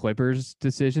the Clippers'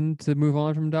 decision to move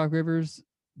on from Doc Rivers,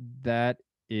 that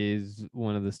is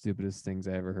one of the stupidest things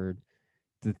I ever heard.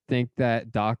 To think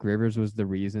that Doc Rivers was the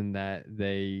reason that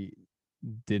they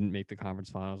didn't make the conference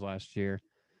finals last year.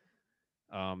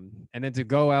 And then to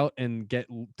go out and get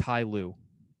Ty Lue,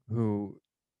 who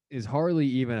is hardly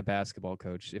even a basketball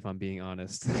coach, if I'm being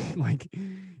honest. Like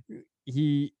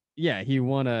he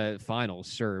won a final,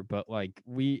 sure, but like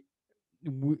we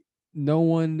no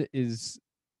one is,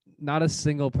 not a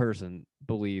single person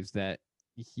believes that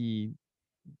he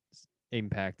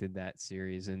impacted that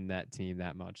series and that team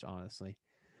that much, honestly.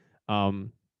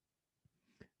 Um,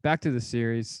 Back to the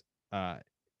series. Uh,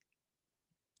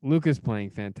 Luka's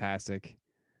playing fantastic.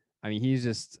 I mean, he's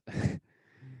just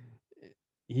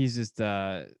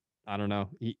I don't know.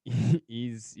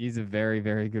 He's a very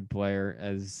very good player,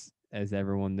 as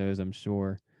everyone knows, I'm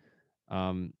sure.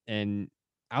 And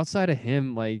outside of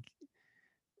him, like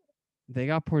they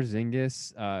got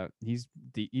Porzingis.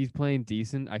 He's playing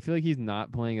decent. I feel like he's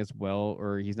not playing as well,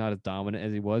 or he's not as dominant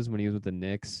as he was when he was with the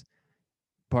Knicks.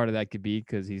 Part of that could be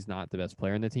because he's not the best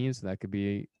player in the team, so that could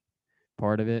be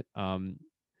part of it.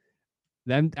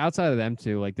 Them outside of them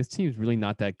too, like this team's really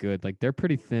not that good. Like they're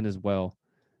pretty thin as well.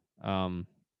 Um,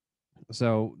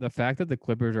 so the fact that the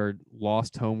Clippers are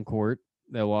lost home court,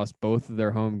 they lost both of their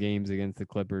home games against the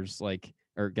Clippers, like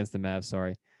or against the Mavs,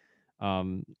 sorry.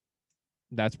 Um,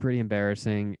 that's pretty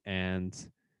embarrassing. And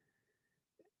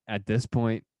at this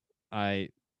point, I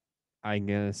I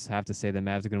guess have to say the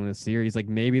Mavs are going to win the series. Like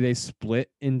maybe they split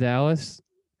in Dallas,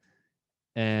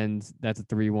 and that's a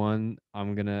 3-1. I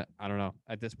don't know.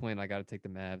 At this point, I got to take the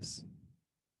Mavs,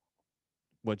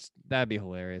 which that'd be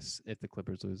hilarious if the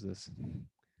Clippers lose this.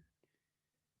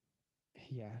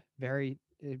 Yeah,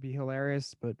 it'd be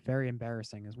hilarious, but very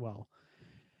embarrassing as well.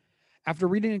 After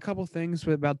reading a couple things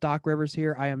about Doc Rivers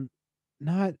here,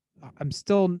 not, I'm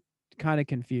still kind of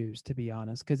confused, to be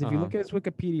honest. Because if Uh you huh. look at his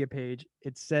Wikipedia page,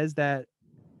 it says that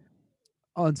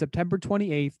on September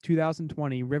 28th,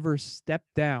 2020, Rivers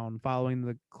stepped down following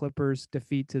the Clippers'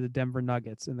 defeat to the Denver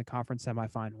Nuggets in the conference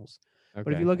semifinals. But if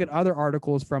you Okay. look at other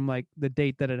articles from like the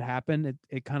date that it happened,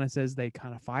 it kind of says they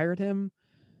kind of fired him.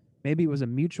 Maybe it was a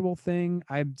mutual thing.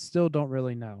 I still don't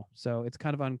really know. So it's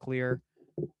kind of unclear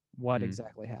what Hmm.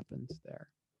 exactly happened there.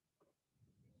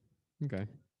 Okay.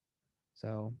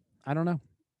 So I don't know.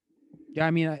 Yeah,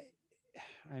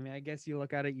 I guess you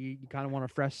look at it, you kind of want a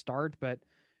fresh start, but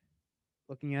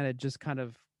looking at it just kind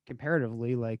of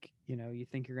comparatively, like you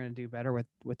think you're going to do better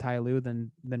with Ty Lue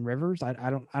than Rivers. I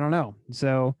don't know.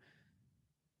 So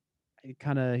it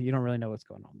kind of you don't really know what's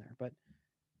going on there, but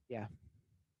yeah.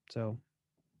 So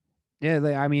yeah,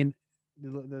 the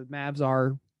Mavs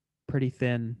are pretty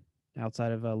thin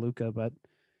outside of Luca, but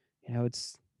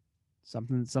it's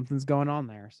something's going on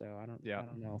there. So Yeah. I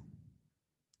don't know.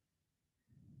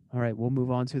 All right, we'll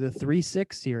move on to the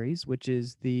 3-6 series, which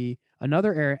is the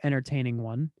another entertaining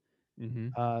one. Mm-hmm.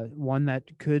 One that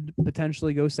could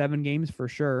potentially go 7 games for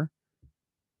sure.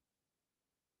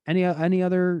 Any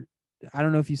other? I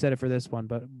don't know if you said it for this one,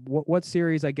 but what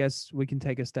series? I guess we can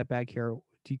take a step back here.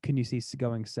 Can you see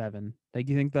going 7? Like,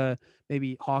 you think the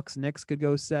maybe Hawks Knicks could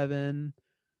go 7?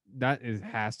 That is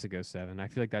has to go 7. I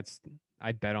feel like that's,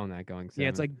 I'd bet on that going Yeah,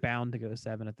 it's 7. like bound to go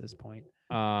 7 at this point.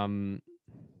 Um,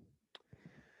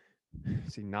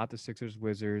 see, not the Sixers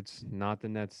Wizards, not the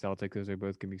Nets Celtics. Those are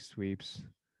both gonna be sweeps.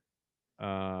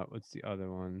 What's the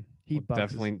other one? Well, Heat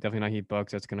Bucks is. definitely not Heat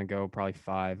Bucks. That's gonna go probably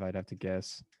 5. I'd have to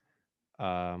guess.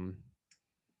 Um,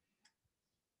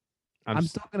 I'm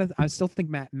I still think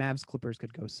Mavs Clippers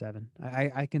could go 7.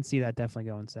 I can see that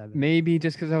definitely going 7. maybe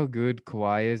just because how good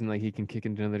Kawhi is and like he can kick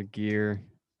into another gear.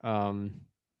 Um,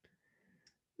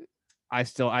 I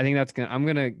think that's gonna. I'm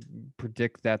gonna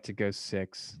predict that to go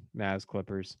 6. Mavs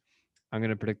Clippers. I'm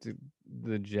gonna predict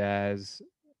the Jazz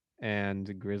and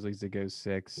the Grizzlies to go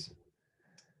 6.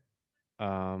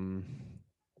 Um,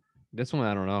 this one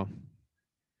I don't know.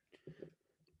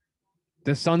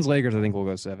 The Suns Lakers I think will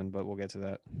go 7, but we'll get to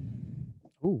that.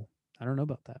 Ooh, I don't know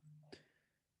about that.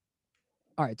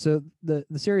 All right, so the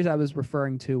series I was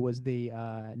referring to was the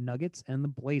Nuggets and the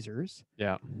Blazers.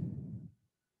 Yeah.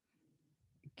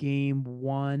 Game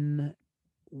 1,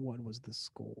 what was the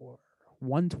score?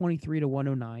 123 to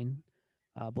 109.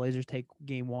 Blazers take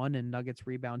game 1 and Nuggets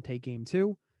rebound take game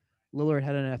 2. Lillard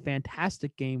had a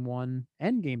fantastic game one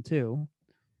and game two.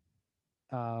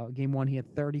 Game one, he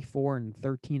had 34 and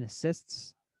 13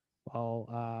 assists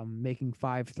while making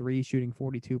 5 threes, shooting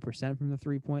 42% from the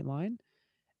 3-point line.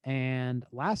 And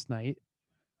last night,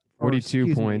 or 42 excuse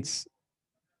me, points,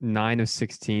 9 of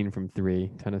 16 from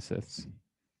 3, 10 assists.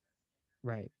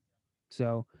 right.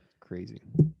 So, Crazy.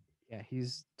 yeah,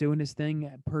 he's doing his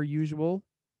thing per usual.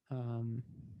 Um,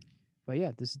 but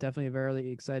yeah, this is definitely a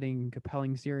very exciting,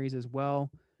 compelling series as well.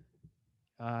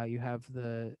 You have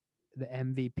the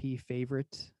MVP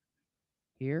favorite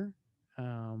here.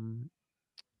 Um,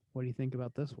 what do you think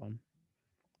about this one?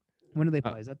 When do they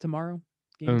Uh, play? Is that tomorrow?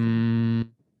 Game three?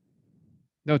 um,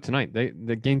 no, tonight.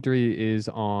 The game 3 is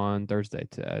on Thursday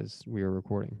as we are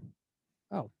recording.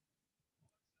 Oh,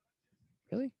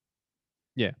 really?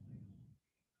 Yeah,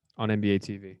 on NBA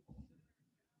TV.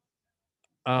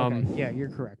 Okay. Yeah, Um, you're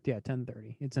correct. Yeah,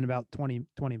 10:30. It's in about 20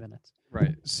 minutes.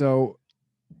 right. So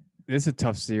this is a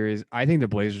tough series. I think the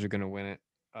Blazers are going to win it.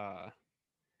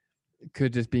 It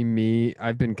could just be me.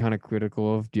 I've been kind of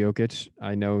critical of Jokic.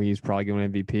 I know he's probably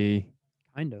going MVP.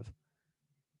 Kind of.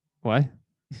 What?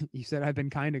 You said I've been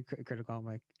kind of critical. I'm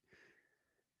like,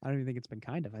 I don't even think it's been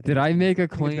kind of. Did I make a I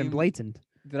think it's been claim? blatant.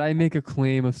 Did I make a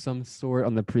claim of some sort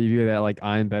on the preview that like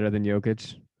I'm better than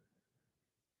Jokic?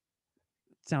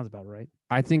 Sounds about right.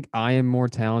 I think I am more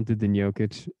talented than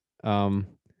Jokic. Um,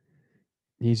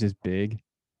 he's just big.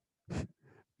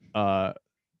 Uh,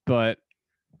 but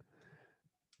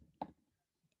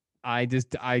I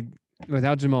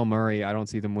without Jamal Murray, I don't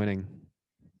see them winning.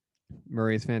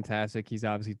 Murray is fantastic. He's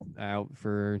obviously out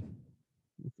for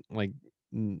like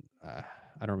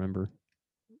I don't remember.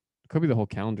 Could be the whole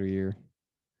calendar year.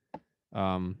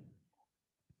 Um,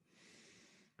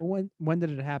 But when did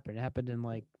it happen? It happened in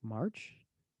like March.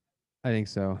 I think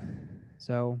so.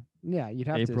 So yeah, you'd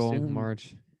have to April, assume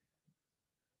March.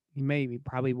 he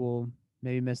probably will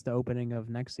maybe miss the opening of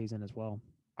next season as well.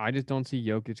 I just don't see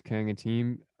Jokic carrying a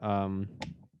team.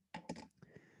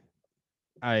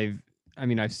 I've I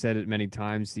mean I've said it many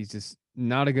times. He's just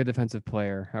not a good defensive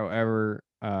player. However,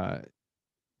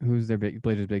 who's their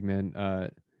Blazers big man?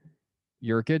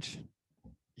 Jurkic.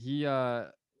 He uh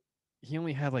he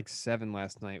only had like 7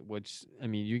 last night, which I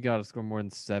mean you got to score more than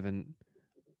 7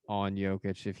 on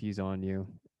Jokic if he's on you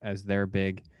as their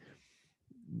big.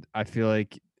 I feel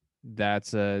like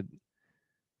that's a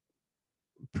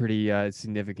pretty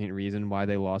significant reason why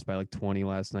they lost by like 20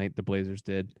 last night. The Blazers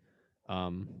did.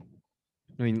 Um,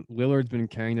 I mean, Lillard's been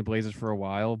carrying the Blazers for a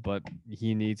while, but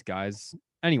he needs guys.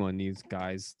 Anyone needs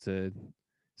guys to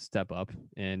step up,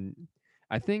 and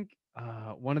I think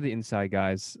one of the inside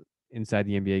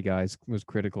the NBA guys, was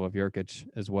critical of Jurkic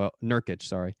as well. Nurkic,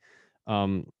 sorry.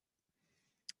 Um,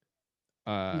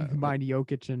 You uh, combined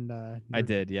Jokic and I Nurkic.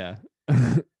 did, yeah.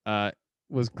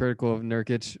 Was critical of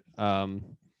Nurkic.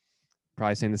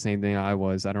 Probably saying the same thing I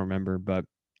was. I don't remember, but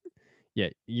yeah,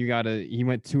 you gotta. He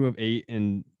went 2 of 8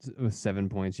 and with 7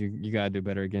 points. You gotta do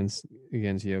better against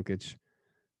Jokic.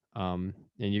 And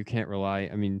you can't rely.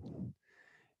 I mean,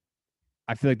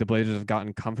 I feel like the Blazers have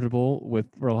gotten comfortable with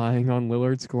relying on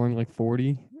Lillard scoring like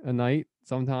 40 a night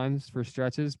sometimes for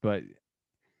stretches, but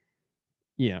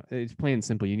yeah, it's plain and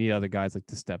simple. You need other guys like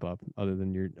to step up other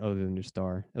than your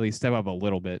star. At least step up a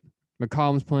little bit.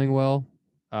 McCollum's playing well.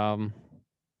 Um,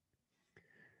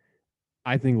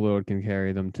 I think Lillard can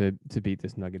carry them to beat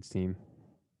this Nuggets team.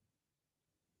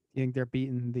 You think they're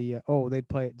beating the? Oh, they'd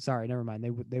play. Sorry, never mind.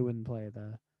 They wouldn't play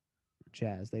the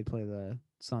Jazz. They'd play the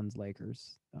Suns,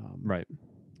 Lakers. Right.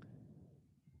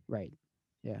 Right.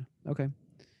 Yeah. Okay.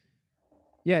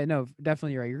 Yeah. No.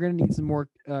 Definitely right. You're gonna need some more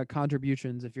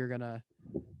contributions if you're gonna,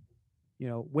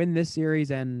 win this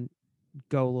series and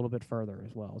go a little bit further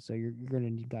as well. So you're going to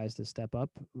need guys to step up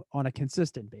on a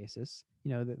consistent basis.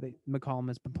 McCollum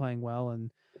has been playing well,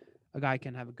 and a guy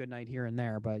can have a good night here and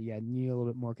there, but yeah, you need a little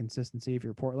bit more consistency if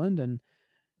you're Portland, and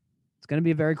it's going to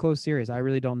be a very close series. I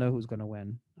really don't know who's going to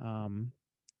win.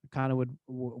 Kind of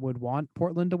would want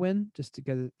Portland to win just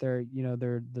because they're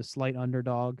the slight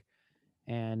underdog,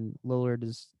 and Lillard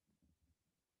is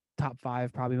top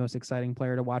 5, probably most exciting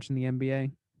player to watch in the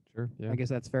NBA. Sure. Yeah. I guess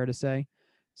that's fair to say.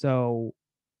 So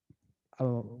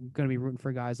I'm going to be rooting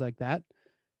for guys like that.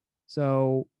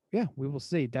 So yeah, we will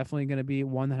see. Definitely going to be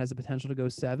one that has the potential to go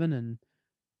 7, and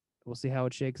we'll see how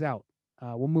it shakes out.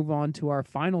 We'll move on to our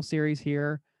final series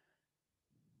here.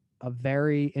 A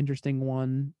very interesting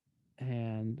one,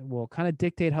 and will kind of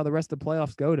dictate how the rest of the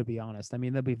playoffs go. To be honest, I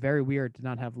mean, that'd be very weird to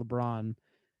not have LeBron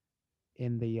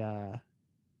in the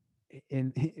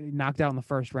in knocked out in the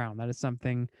first round. That is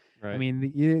something. Right. I mean, the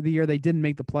year they didn't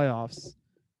make the playoffs,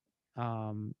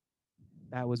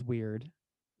 that was weird,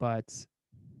 but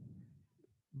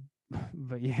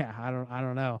but yeah, I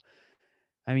don't know.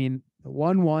 I mean,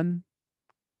 1-1,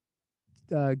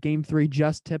 game 3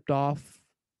 just tipped off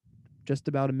just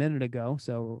about a minute ago,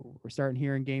 so we're starting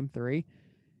here in game 3,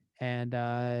 and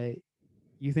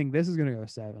you think this is going to go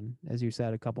 7, as you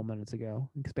said a couple minutes ago.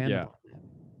 Expand Yeah. upon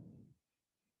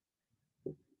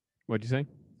that. What'd you say?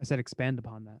 I said expand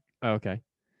upon that. Oh, okay.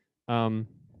 Um,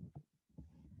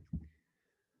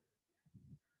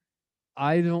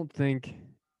 I don't think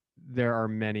there are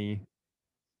many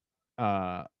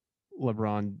uh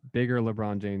bigger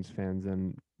LeBron James fans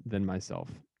than myself.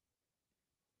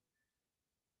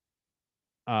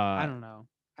 I Uh, don't know.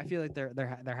 I feel like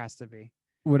there has to be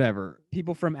whatever.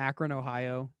 people from Akron,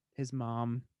 Ohio. His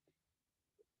mom.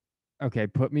 Okay,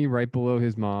 put me right below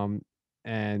his mom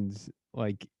and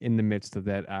like in the midst of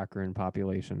that Akron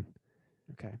population.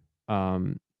 Okay.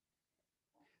 Um,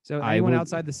 So I anyone would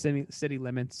outside the city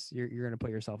limits, you're going to put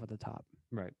yourself at the top.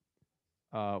 right.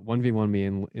 1v1 me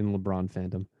in LeBron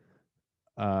fandom.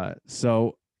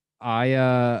 So I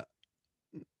uh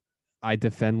I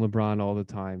defend LeBron all the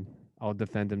time. I'll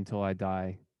defend him till I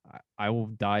die. I will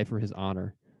die for his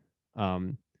honor.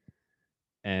 Um,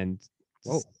 and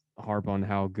Whoa. harp on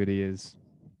how good he is,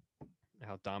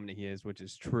 how dominant he is, which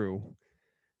is true.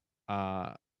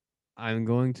 Uh, I'm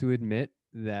going to admit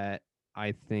that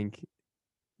I think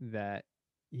that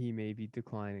he may be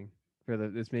declining.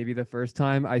 This may be the first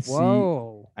time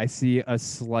Whoa. I see a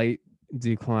slight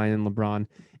decline in LeBron,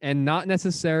 and not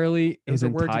necessarily Those his are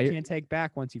words you entire. can't take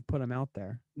back once you've put them out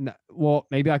there. Well,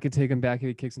 maybe I could take him back if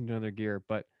he kicks into another gear,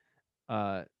 but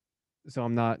uh, so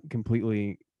I'm not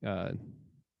completely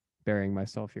burying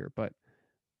myself here, but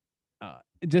uh,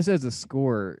 just as a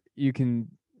scorer, you can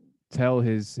tell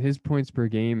his points per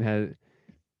game has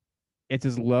it's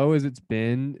as low as it's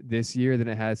been this year than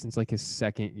it has since like his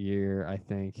second year, I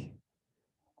think.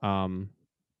 Um,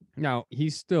 now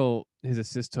he's still his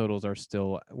assist totals are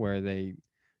still where they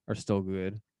are still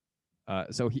good.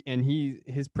 So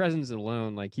his presence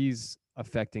alone, like he's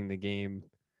affecting the game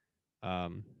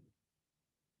um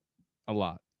a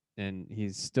lot. And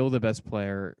he's still the best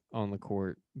player on the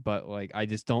court, but like I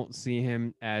just don't see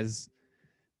him as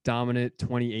dominant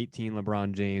 2018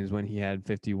 LeBron James when he had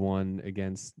 51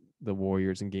 against the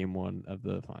Warriors in game 1 of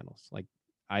the finals. Like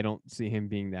I don't see him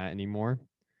being that anymore.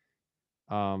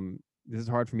 This is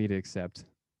hard for me to accept,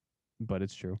 but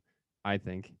it's true. I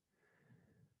think.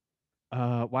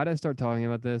 Why did I start talking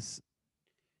about this?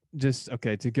 Just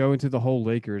okay, to go into the whole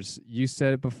Lakers. You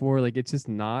said it before, like it's just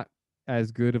not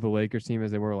as good of a Lakers team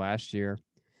as they were last year.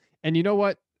 And you know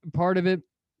what? Part of it,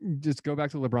 just go back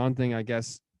to the LeBron thing, I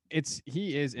guess.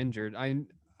 He is injured.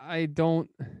 I don't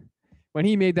when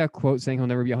he made that quote saying he'll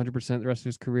never be 100% the rest of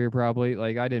his career, probably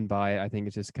like I didn't buy it. I think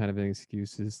it's just kind of an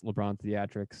excuse, his LeBron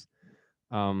theatrics.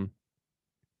 Um,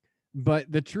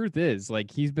 but the truth is, like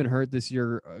he's been hurt this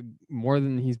year more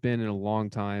than he's been in a long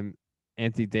time.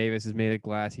 Anthony Davis has made it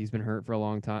glass. He's been hurt for a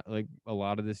long time, like a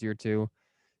lot of this year too.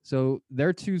 So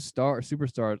their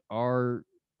superstars are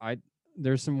I.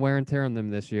 There's some wear and tear on them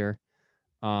this year.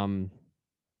 Um,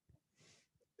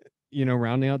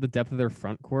 rounding out the depth of their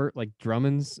front court, like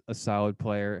Drummond's a solid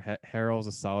player. Harrell's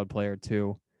a solid player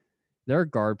too. Their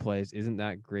guard plays isn't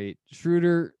that great.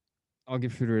 Schroeder, I'll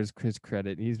give Schroeder his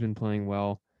credit. He's been playing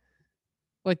well.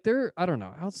 Like I don't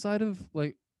know, outside of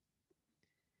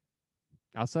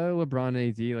LeBron and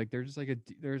AD, like they're just like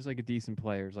there's like a decent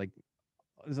players. Like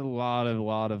there's a lot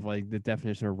of like the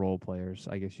definition of role players,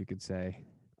 I guess you could say.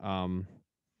 Um,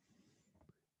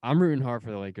 I'm rooting hard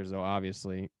for the Lakers though.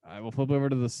 Obviously, I will flip over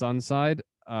to the Suns side.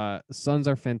 Suns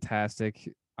are fantastic.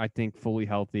 I think fully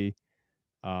healthy.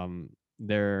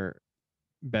 They're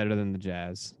better than the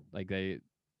Jazz. I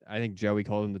think Joey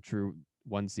called them the true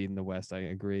 1 seed in the West. I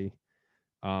agree.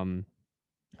 Um,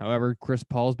 However, Chris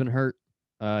Paul's been hurt.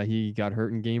 He got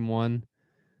hurt in game 1.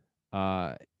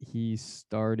 He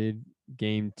started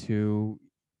game 2.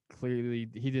 Clearly,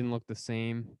 he didn't look the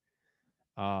same.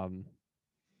 Um,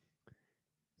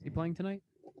 Is he playing tonight?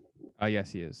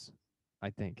 yes, he is. I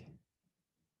think.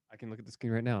 I can look at the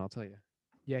screen right now. I'll tell you.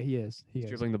 Yeah, he is. He He's is.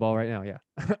 dribbling the ball right now.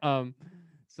 Yeah.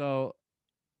 So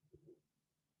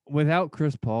without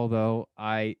Chris Paul, though,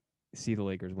 I see the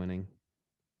Lakers winning.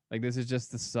 Like this is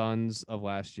just the Suns of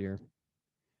last year,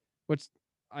 which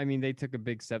I mean they took a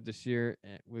big step this year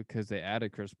because they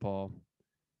added Chris Paul,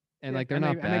 and Yeah, like they're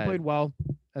not and they bad. played well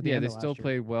at the Yeah, end they of still last year.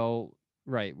 played well,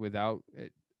 right? Without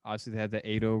it. Obviously, they had the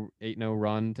 8-0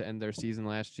 run to end their season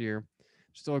last year.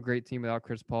 Still a great team without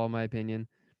Chris Paul, in my opinion.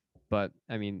 But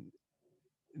I mean,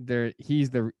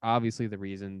 he's obviously the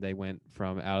reason they went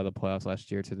from out of the playoffs last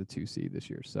year to the 2 seed this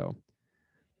year. So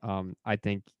I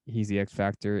think he's the X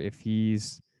factor. If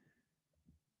he's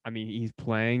I mean, he's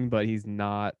playing, but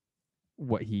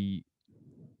what he's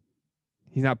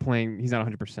not playing. He's not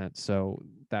 100%. So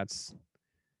that's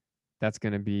that's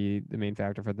going to be the main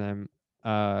factor for them.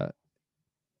 Uh,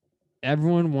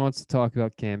 everyone wants to talk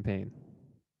about campaign.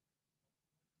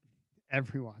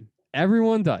 Everyone.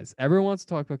 Everyone does. Everyone wants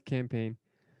to talk about campaign.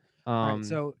 All right. Um,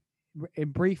 So,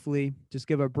 briefly, just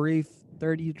give a brief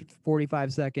 30 to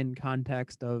 45-second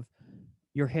context of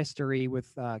your history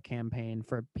with campaign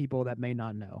for people that may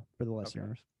not know, for the okay.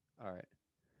 listeners. All right.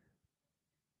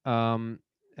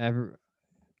 Ever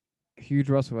huge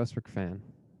Russell Westbrook fan.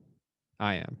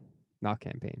 I am not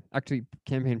campaign. Actually,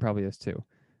 campaign probably is too.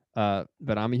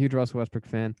 But I'm a huge Russell Westbrook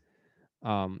fan.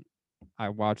 Um, I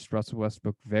watched Russell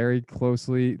Westbrook very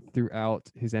closely throughout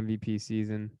his MVP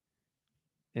season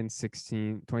in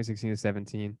 2016 to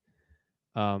 17.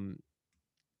 Um,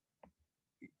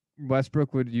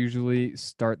 Westbrook would usually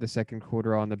start the second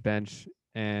quarter on the bench,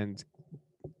 and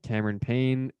Cameron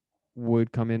Payne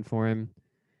would come in for him.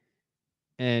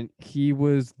 And he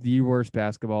was the worst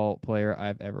basketball player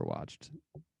I've ever watched.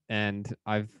 And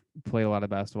I've played a lot of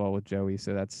basketball with Joey,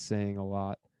 so that's saying a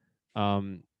lot.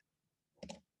 Um,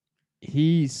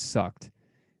 he sucked,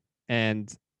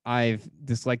 and I've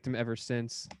disliked him ever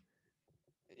since.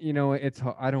 You know,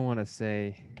 I don't want to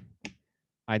say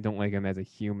I don't like him as a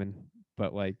human,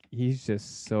 but like he's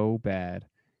just so bad,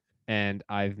 and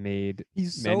I've made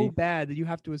He's so many bad that you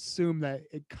have to assume that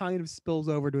it kind of spills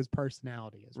over to his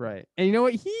personality as well. right. And you know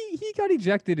what? He got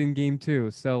ejected in game 2,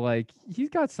 so like he's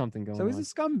got something So going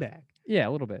he's a on. scumbag. Yeah,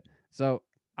 a little bit. So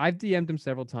I've DM'd him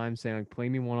several times saying like, play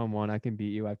me one on one. I can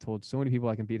beat you. I've told so many people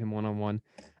I can beat him one on one.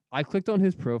 I clicked on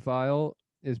his profile,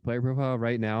 his player profile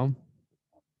right now.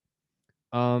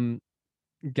 Um,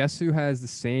 guess who has the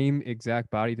same exact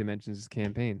body dimensions as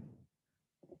campaign?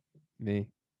 Me.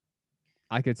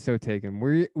 I could so take him.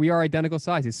 We are identical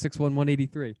size. He's 6'1",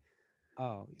 183.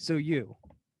 Oh, so you.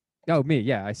 Oh, me.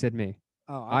 Yeah, I said me.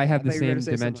 Oh, I okay. I have the thought you were going to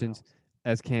same say someone dimensions else.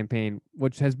 as campaign,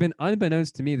 which has been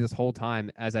unbeknownst to me this whole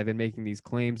time as I've been making these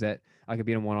claims that I could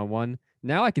beat him one on one.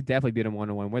 Now I could definitely beat him one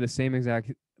on one. We're the same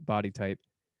exact body type.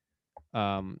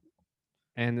 Um,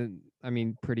 and I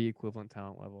mean, pretty equivalent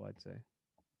talent level, I'd say.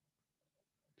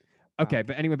 Okay,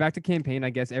 but Okay. anyway, back to campaign. I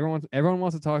guess everyone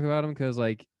wants to talk about him because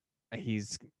like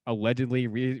he's allegedly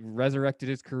resurrected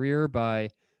his career by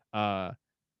uh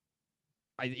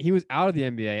he was out of the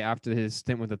NBA after his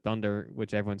stint with the Thunder,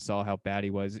 which everyone saw how bad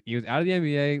he was. He was out of the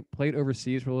NBA, played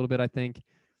overseas for a little bit, I think.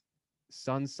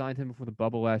 Suns signed him before the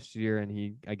bubble last year, and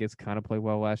he, I guess, kind of played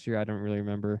well last year. I don't really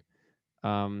remember.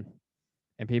 Um,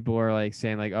 and people are like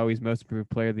saying like, "Oh, he's most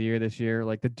improved player of the year this year."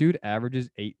 Like the dude averages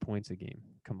 8 points a game.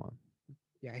 Come on,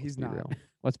 Yeah, let's he's be not. real.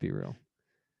 Let's be real.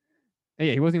 And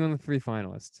yeah, he wasn't even on the 3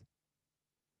 finalists.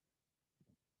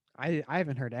 I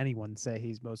haven't heard anyone say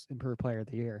he's most improved player of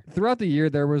the year. Throughout the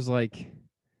year, there was like,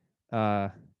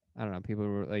 I don't know, people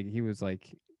were like, he was like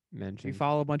Do you mentioned.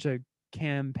 follow a bunch of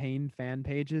campaign fan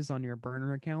pages on your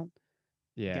burner account?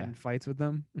 Get Yeah. in fights with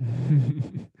them?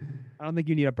 I don't think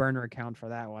you need a burner account for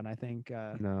that one. I think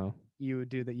No. you would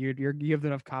do that. You have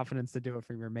enough confidence to do it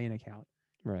from your main account.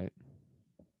 Right.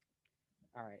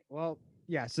 All right. Well,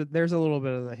 yeah. So there's a little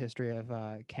bit of the history of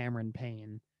Cameron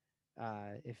Payne,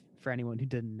 if for anyone who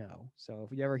didn't know. So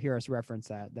if you ever hear us reference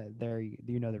that there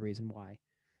you know the reason why.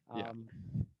 Yeah. Um,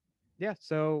 yeah.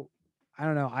 So I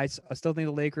don't know. I still think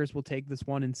the Lakers will take this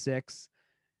 1-6,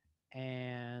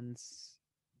 and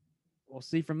we'll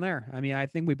see from there. I mean, I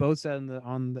think we both said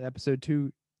on the episode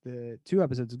two, the 2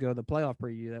 episodes ago, the playoff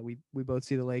preview, that we both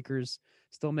see the Lakers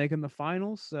still making the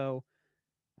finals. So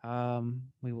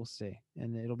we will see,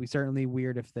 and it'll be certainly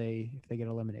weird if they get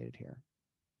eliminated here.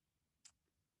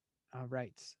 All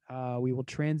right, we will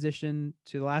transition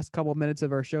to the last couple of minutes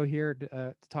of our show here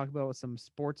to talk about some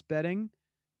sports betting.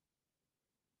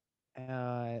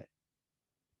 I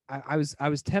was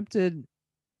tempted.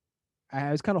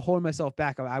 I was kind of holding myself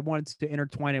back. I wanted to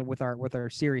intertwine it with our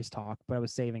series talk, but I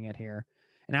was saving it here.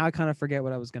 And now I kind of forget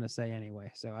what I was going to say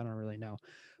anyway, so I don't really know.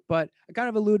 But I kind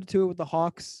of alluded to it with the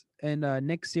Hawks and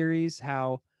Knicks series,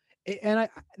 how, and I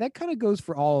that kind of goes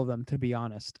for all of them, to be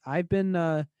honest. I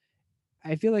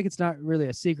feel like it's not really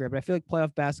a secret, but I feel like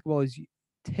playoff basketball is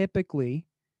typically,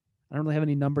 I don't really have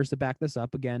any numbers to back this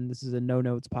up. Again, this is a no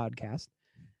notes podcast,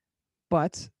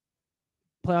 but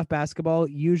playoff basketball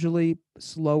usually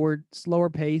slower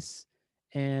pace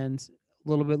and a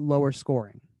little bit lower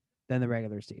scoring than the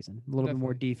regular season. A little bit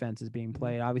more Definitely. defense is being Mhm.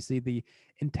 played. Obviously, the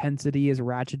intensity is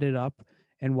ratcheted up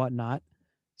and whatnot.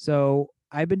 So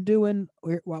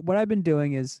what I've been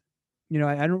doing is,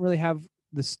 I don't really have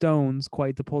the stones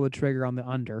quite to pull the trigger on the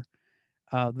under,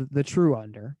 the true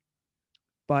under,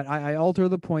 but I alter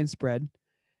the point spread,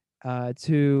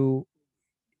 to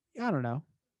I don't know.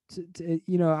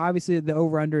 Obviously the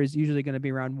over under is usually going to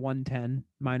be around 110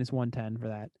 minus 110 for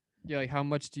that. Yeah, like how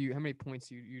many points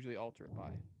do you usually alter it by?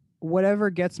 Whatever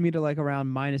gets me to like around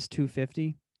minus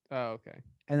 250, Oh, okay.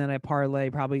 and then I parlay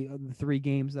probably the three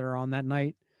games that are on that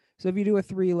night. So if you do a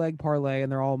three leg parlay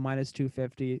and they're all minus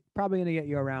 250, probably going to get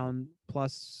you around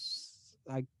plus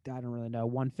I don't really know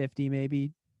 150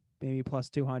 maybe plus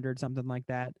 200 something like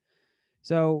that.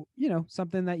 So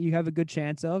something that you have a good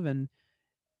chance of, and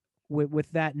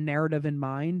with that narrative in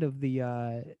mind of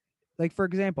the like for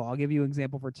example, I'll give you an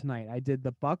example for tonight. I did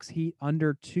the Bucks Heat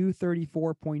under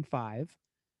 234.5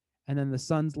 and then the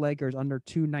Suns Lakers under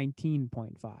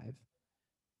 219.5.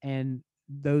 And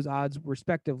those odds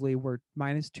respectively were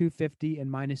minus 250 and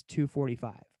minus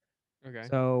 245. Okay.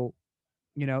 So,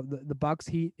 the Bucks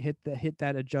Heat hit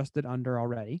that adjusted under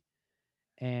already,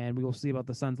 and we will see about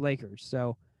the Suns Lakers.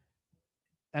 So,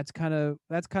 that's kind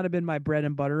of been my bread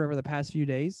and butter over the past few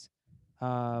days.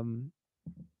 Um,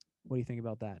 what do you think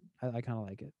about that? I kind of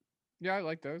like it. Yeah, I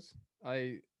like those.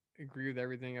 I agree with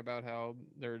everything about how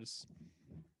there's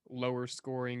lower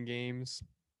scoring games,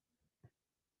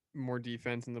 more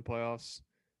defense in the playoffs.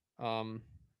 Um,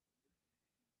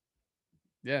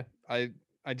 yeah, I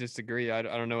just agree. I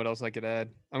don't know what else I could add.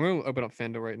 I'm gonna open up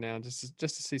FanDuel right now just to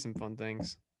see some fun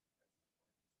things,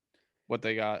 what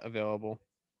they got available,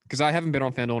 because I haven't been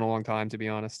on FanDuel in a long time, to be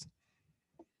honest.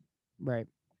 Right.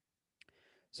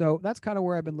 So that's kind of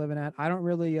where I've been living at. I don't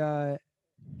really,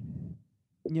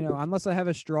 unless I have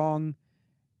a strong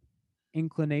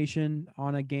inclination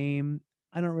on a game,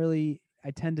 I don't really. I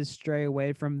tend to stray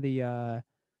away from the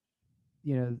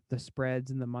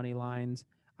spreads and the money lines.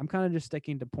 I'm kind of just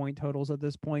sticking to point totals at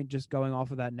this point, just going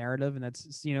off of that narrative, and that's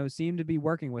seemed to be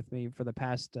working with me for the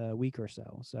past week or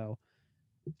so. So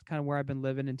it's kind of where I've been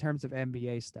living in terms of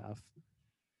NBA stuff.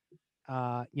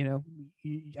 Uh, you know,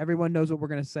 Everyone knows what we're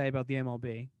gonna say about the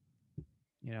MLB.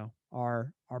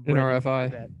 Our bread and butter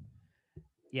NRFI. bet.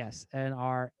 Yes, and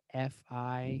our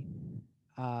FI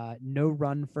no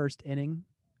run first inning,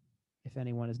 if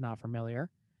anyone is not familiar.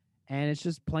 And it's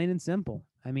just plain and simple.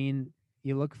 I mean,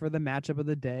 you look for the matchup of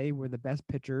the day where the best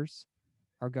pitchers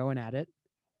are going at it,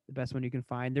 the best one you can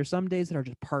find. There's some days that are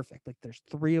just perfect. Like there's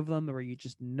three of them where you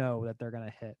just know that they're going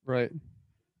to hit. Right.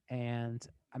 And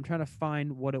I'm trying to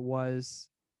find what it was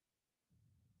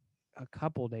a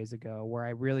couple days ago where I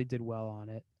really did well on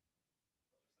it.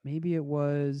 Maybe it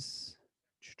was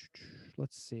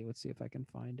let's see if I can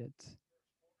find it.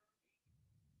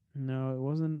 No, it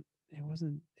wasn't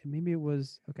maybe it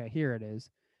was okay, here it is.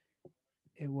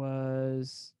 It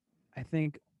was, I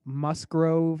think,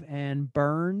 Musgrove and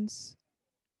Burns,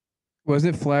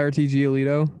 Wasn't it Flaherty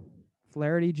Giolito?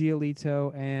 Flaherty,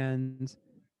 Giolito, and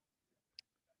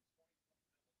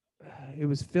it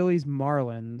was Phillies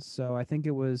Marlins. So I think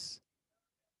it was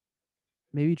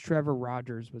maybe Trevor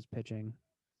Rogers was pitching.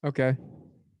 Okay.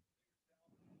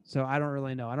 So I don't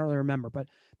really know. I don't really remember. But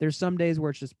there's some days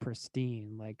where it's just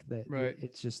pristine, like that. Right.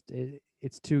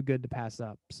 It's too good to pass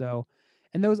up. So,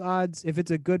 and those odds, if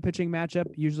it's a good pitching matchup,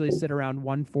 usually sit around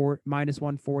minus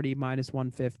 140, minus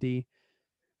 150.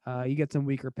 You get some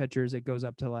weaker pitchers, it goes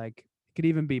up to like it could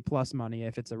even be plus money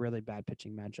if it's a really bad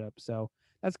pitching matchup. So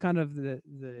that's kind of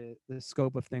the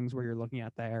scope of things where you're looking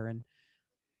at there, and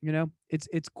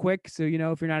it's quick. So if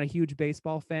you're not a huge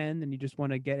baseball fan and you just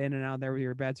want to get in and out there with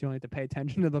your bets, you only have to pay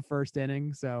attention to the first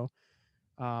inning. So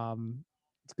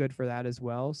it's good for that as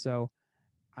well. So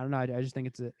I don't know. I just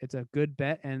think it's a good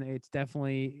bet, and it's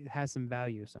definitely has some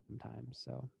value sometimes.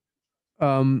 So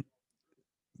Um,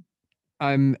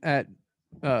 I'm at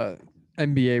uh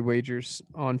NBA wagers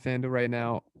on FanDuel right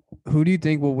now. Who do you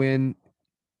think will win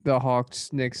the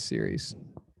Hawks Knicks series?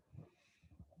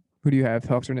 Who do you have,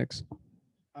 Hawks or Knicks?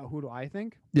 who do I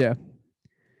think? Yeah.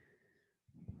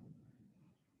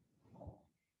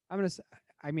 I'm gonna.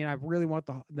 I mean, I really want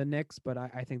the Knicks, but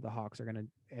I think the Hawks are gonna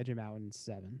edge them out in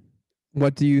 7.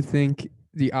 What do you think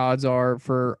the odds are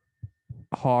for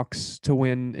Hawks to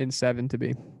win in 7 to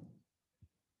be?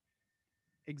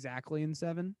 Exactly in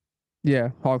 7 Yeah,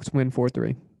 Hawks win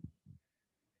 4-3.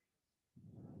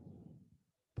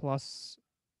 plus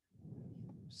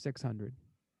 600.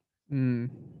 Mm.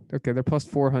 Okay, they're plus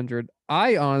 400.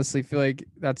 I honestly feel like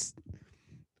that's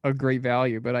a great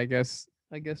value, but I guess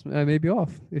I may be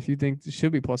off if you think it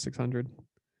should be plus 600.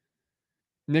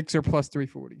 Knicks are plus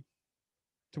 340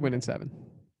 to win in Okay. 7.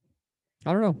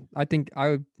 I don't know. I think I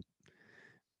would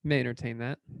may entertain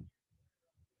that.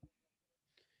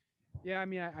 Yeah, I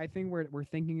mean, I think we're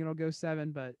thinking it'll go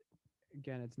 7, but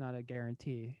again, it's not a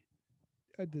guarantee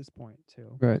at this point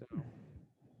too. Right.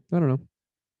 So I don't know.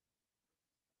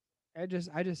 I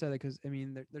just said it because I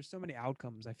mean there's so many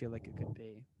outcomes I feel like it could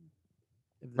be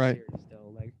if the Right. series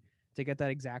still like to get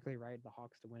that exactly right, the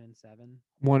Hawks to win in 7.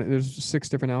 There's 6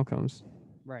 different outcomes.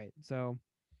 Right. So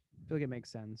I feel like it makes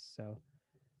sense. So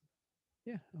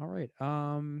yeah, all right.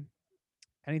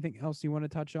 Anything else you want to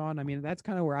touch on? I mean, that's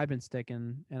kind of where I've been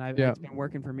sticking, and Yeah. it's been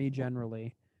working for me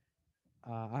generally.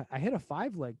 I hit a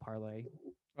 5-leg parlay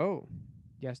Oh.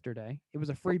 yesterday. It was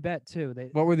a free bet too.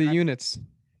 What were the units?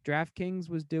 DraftKings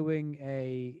was doing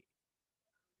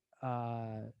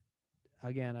uh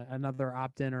another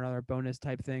opt-in or another bonus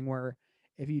type thing where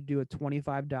if you do a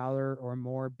 $25 or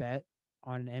more bet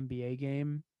on an NBA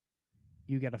game,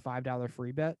 you get a $5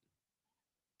 free bet.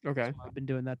 Okay. So I've been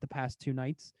doing that the past 2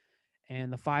 nights.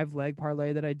 And the 5-leg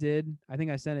parlay that I did, I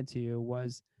think I sent it to you,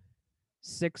 was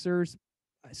Sixers.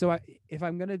 So if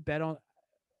I'm gonna bet on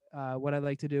what I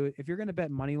like to do, if you're gonna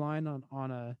bet money line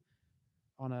on a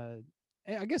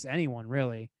I guess anyone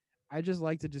really, I just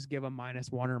like to just give a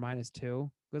 -1 or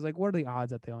 -2 because like what are the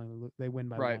odds that they win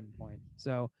by Right. 1 point?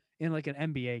 So in like an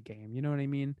NBA game, you know what I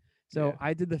mean? So Yeah.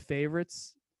 I did the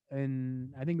favorites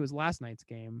in I think it was last night's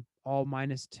game, all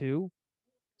 -2.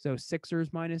 So Sixers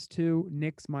 -2,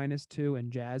 Knicks -2,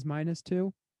 and Jazz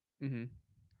 -2. Mm-hmm.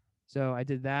 So I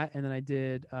did that, and then I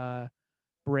did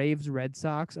Braves Red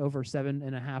Sox over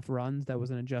 7.5 runs. That was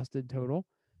an adjusted total,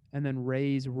 and then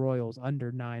Rays Royals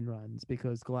under 9 runs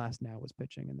because Glass now was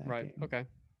pitching in that Right. game, Okay.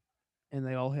 and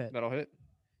they all hit. That'll hit.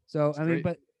 So It's I mean, great.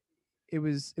 but it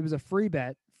was a free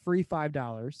bet, free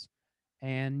 $5,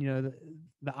 and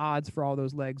the odds for all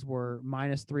those legs were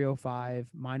 -305,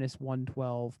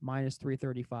 -112,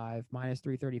 -335,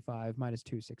 -335,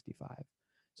 -265.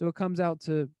 So it comes out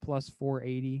to plus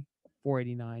 480,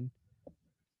 489,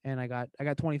 and I got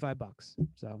 $25.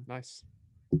 So Nice.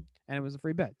 and it was a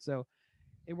free bet, so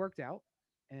it worked out,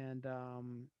 and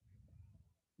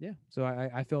yeah, so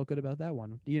I felt good about that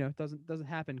one. It doesn't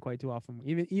happen quite too often.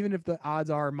 Even if the odds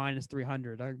are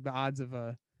 -300, the odds of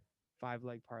a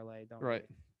 5-leg parlay don't Right.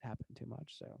 really happen too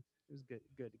much. So it was good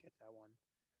to get that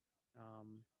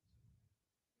one.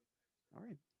 All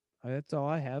right, that's all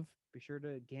I have. Be sure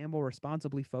to gamble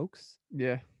responsibly, folks.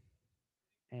 Yeah.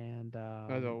 And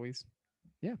As always.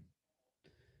 yeah.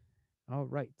 All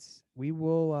right.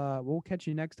 We'll catch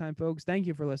you next time, folks. Thank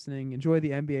you for listening. Enjoy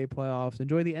the NBA playoffs.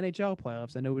 Enjoy the NHL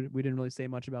playoffs. I know we didn't really say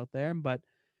much about them, but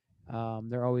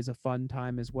they're always a fun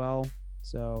time as well.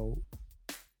 So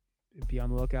be on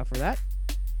the lookout for that.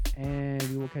 And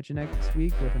we will catch you next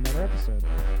week with another episode.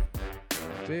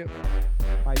 See ya.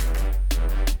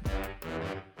 Bye.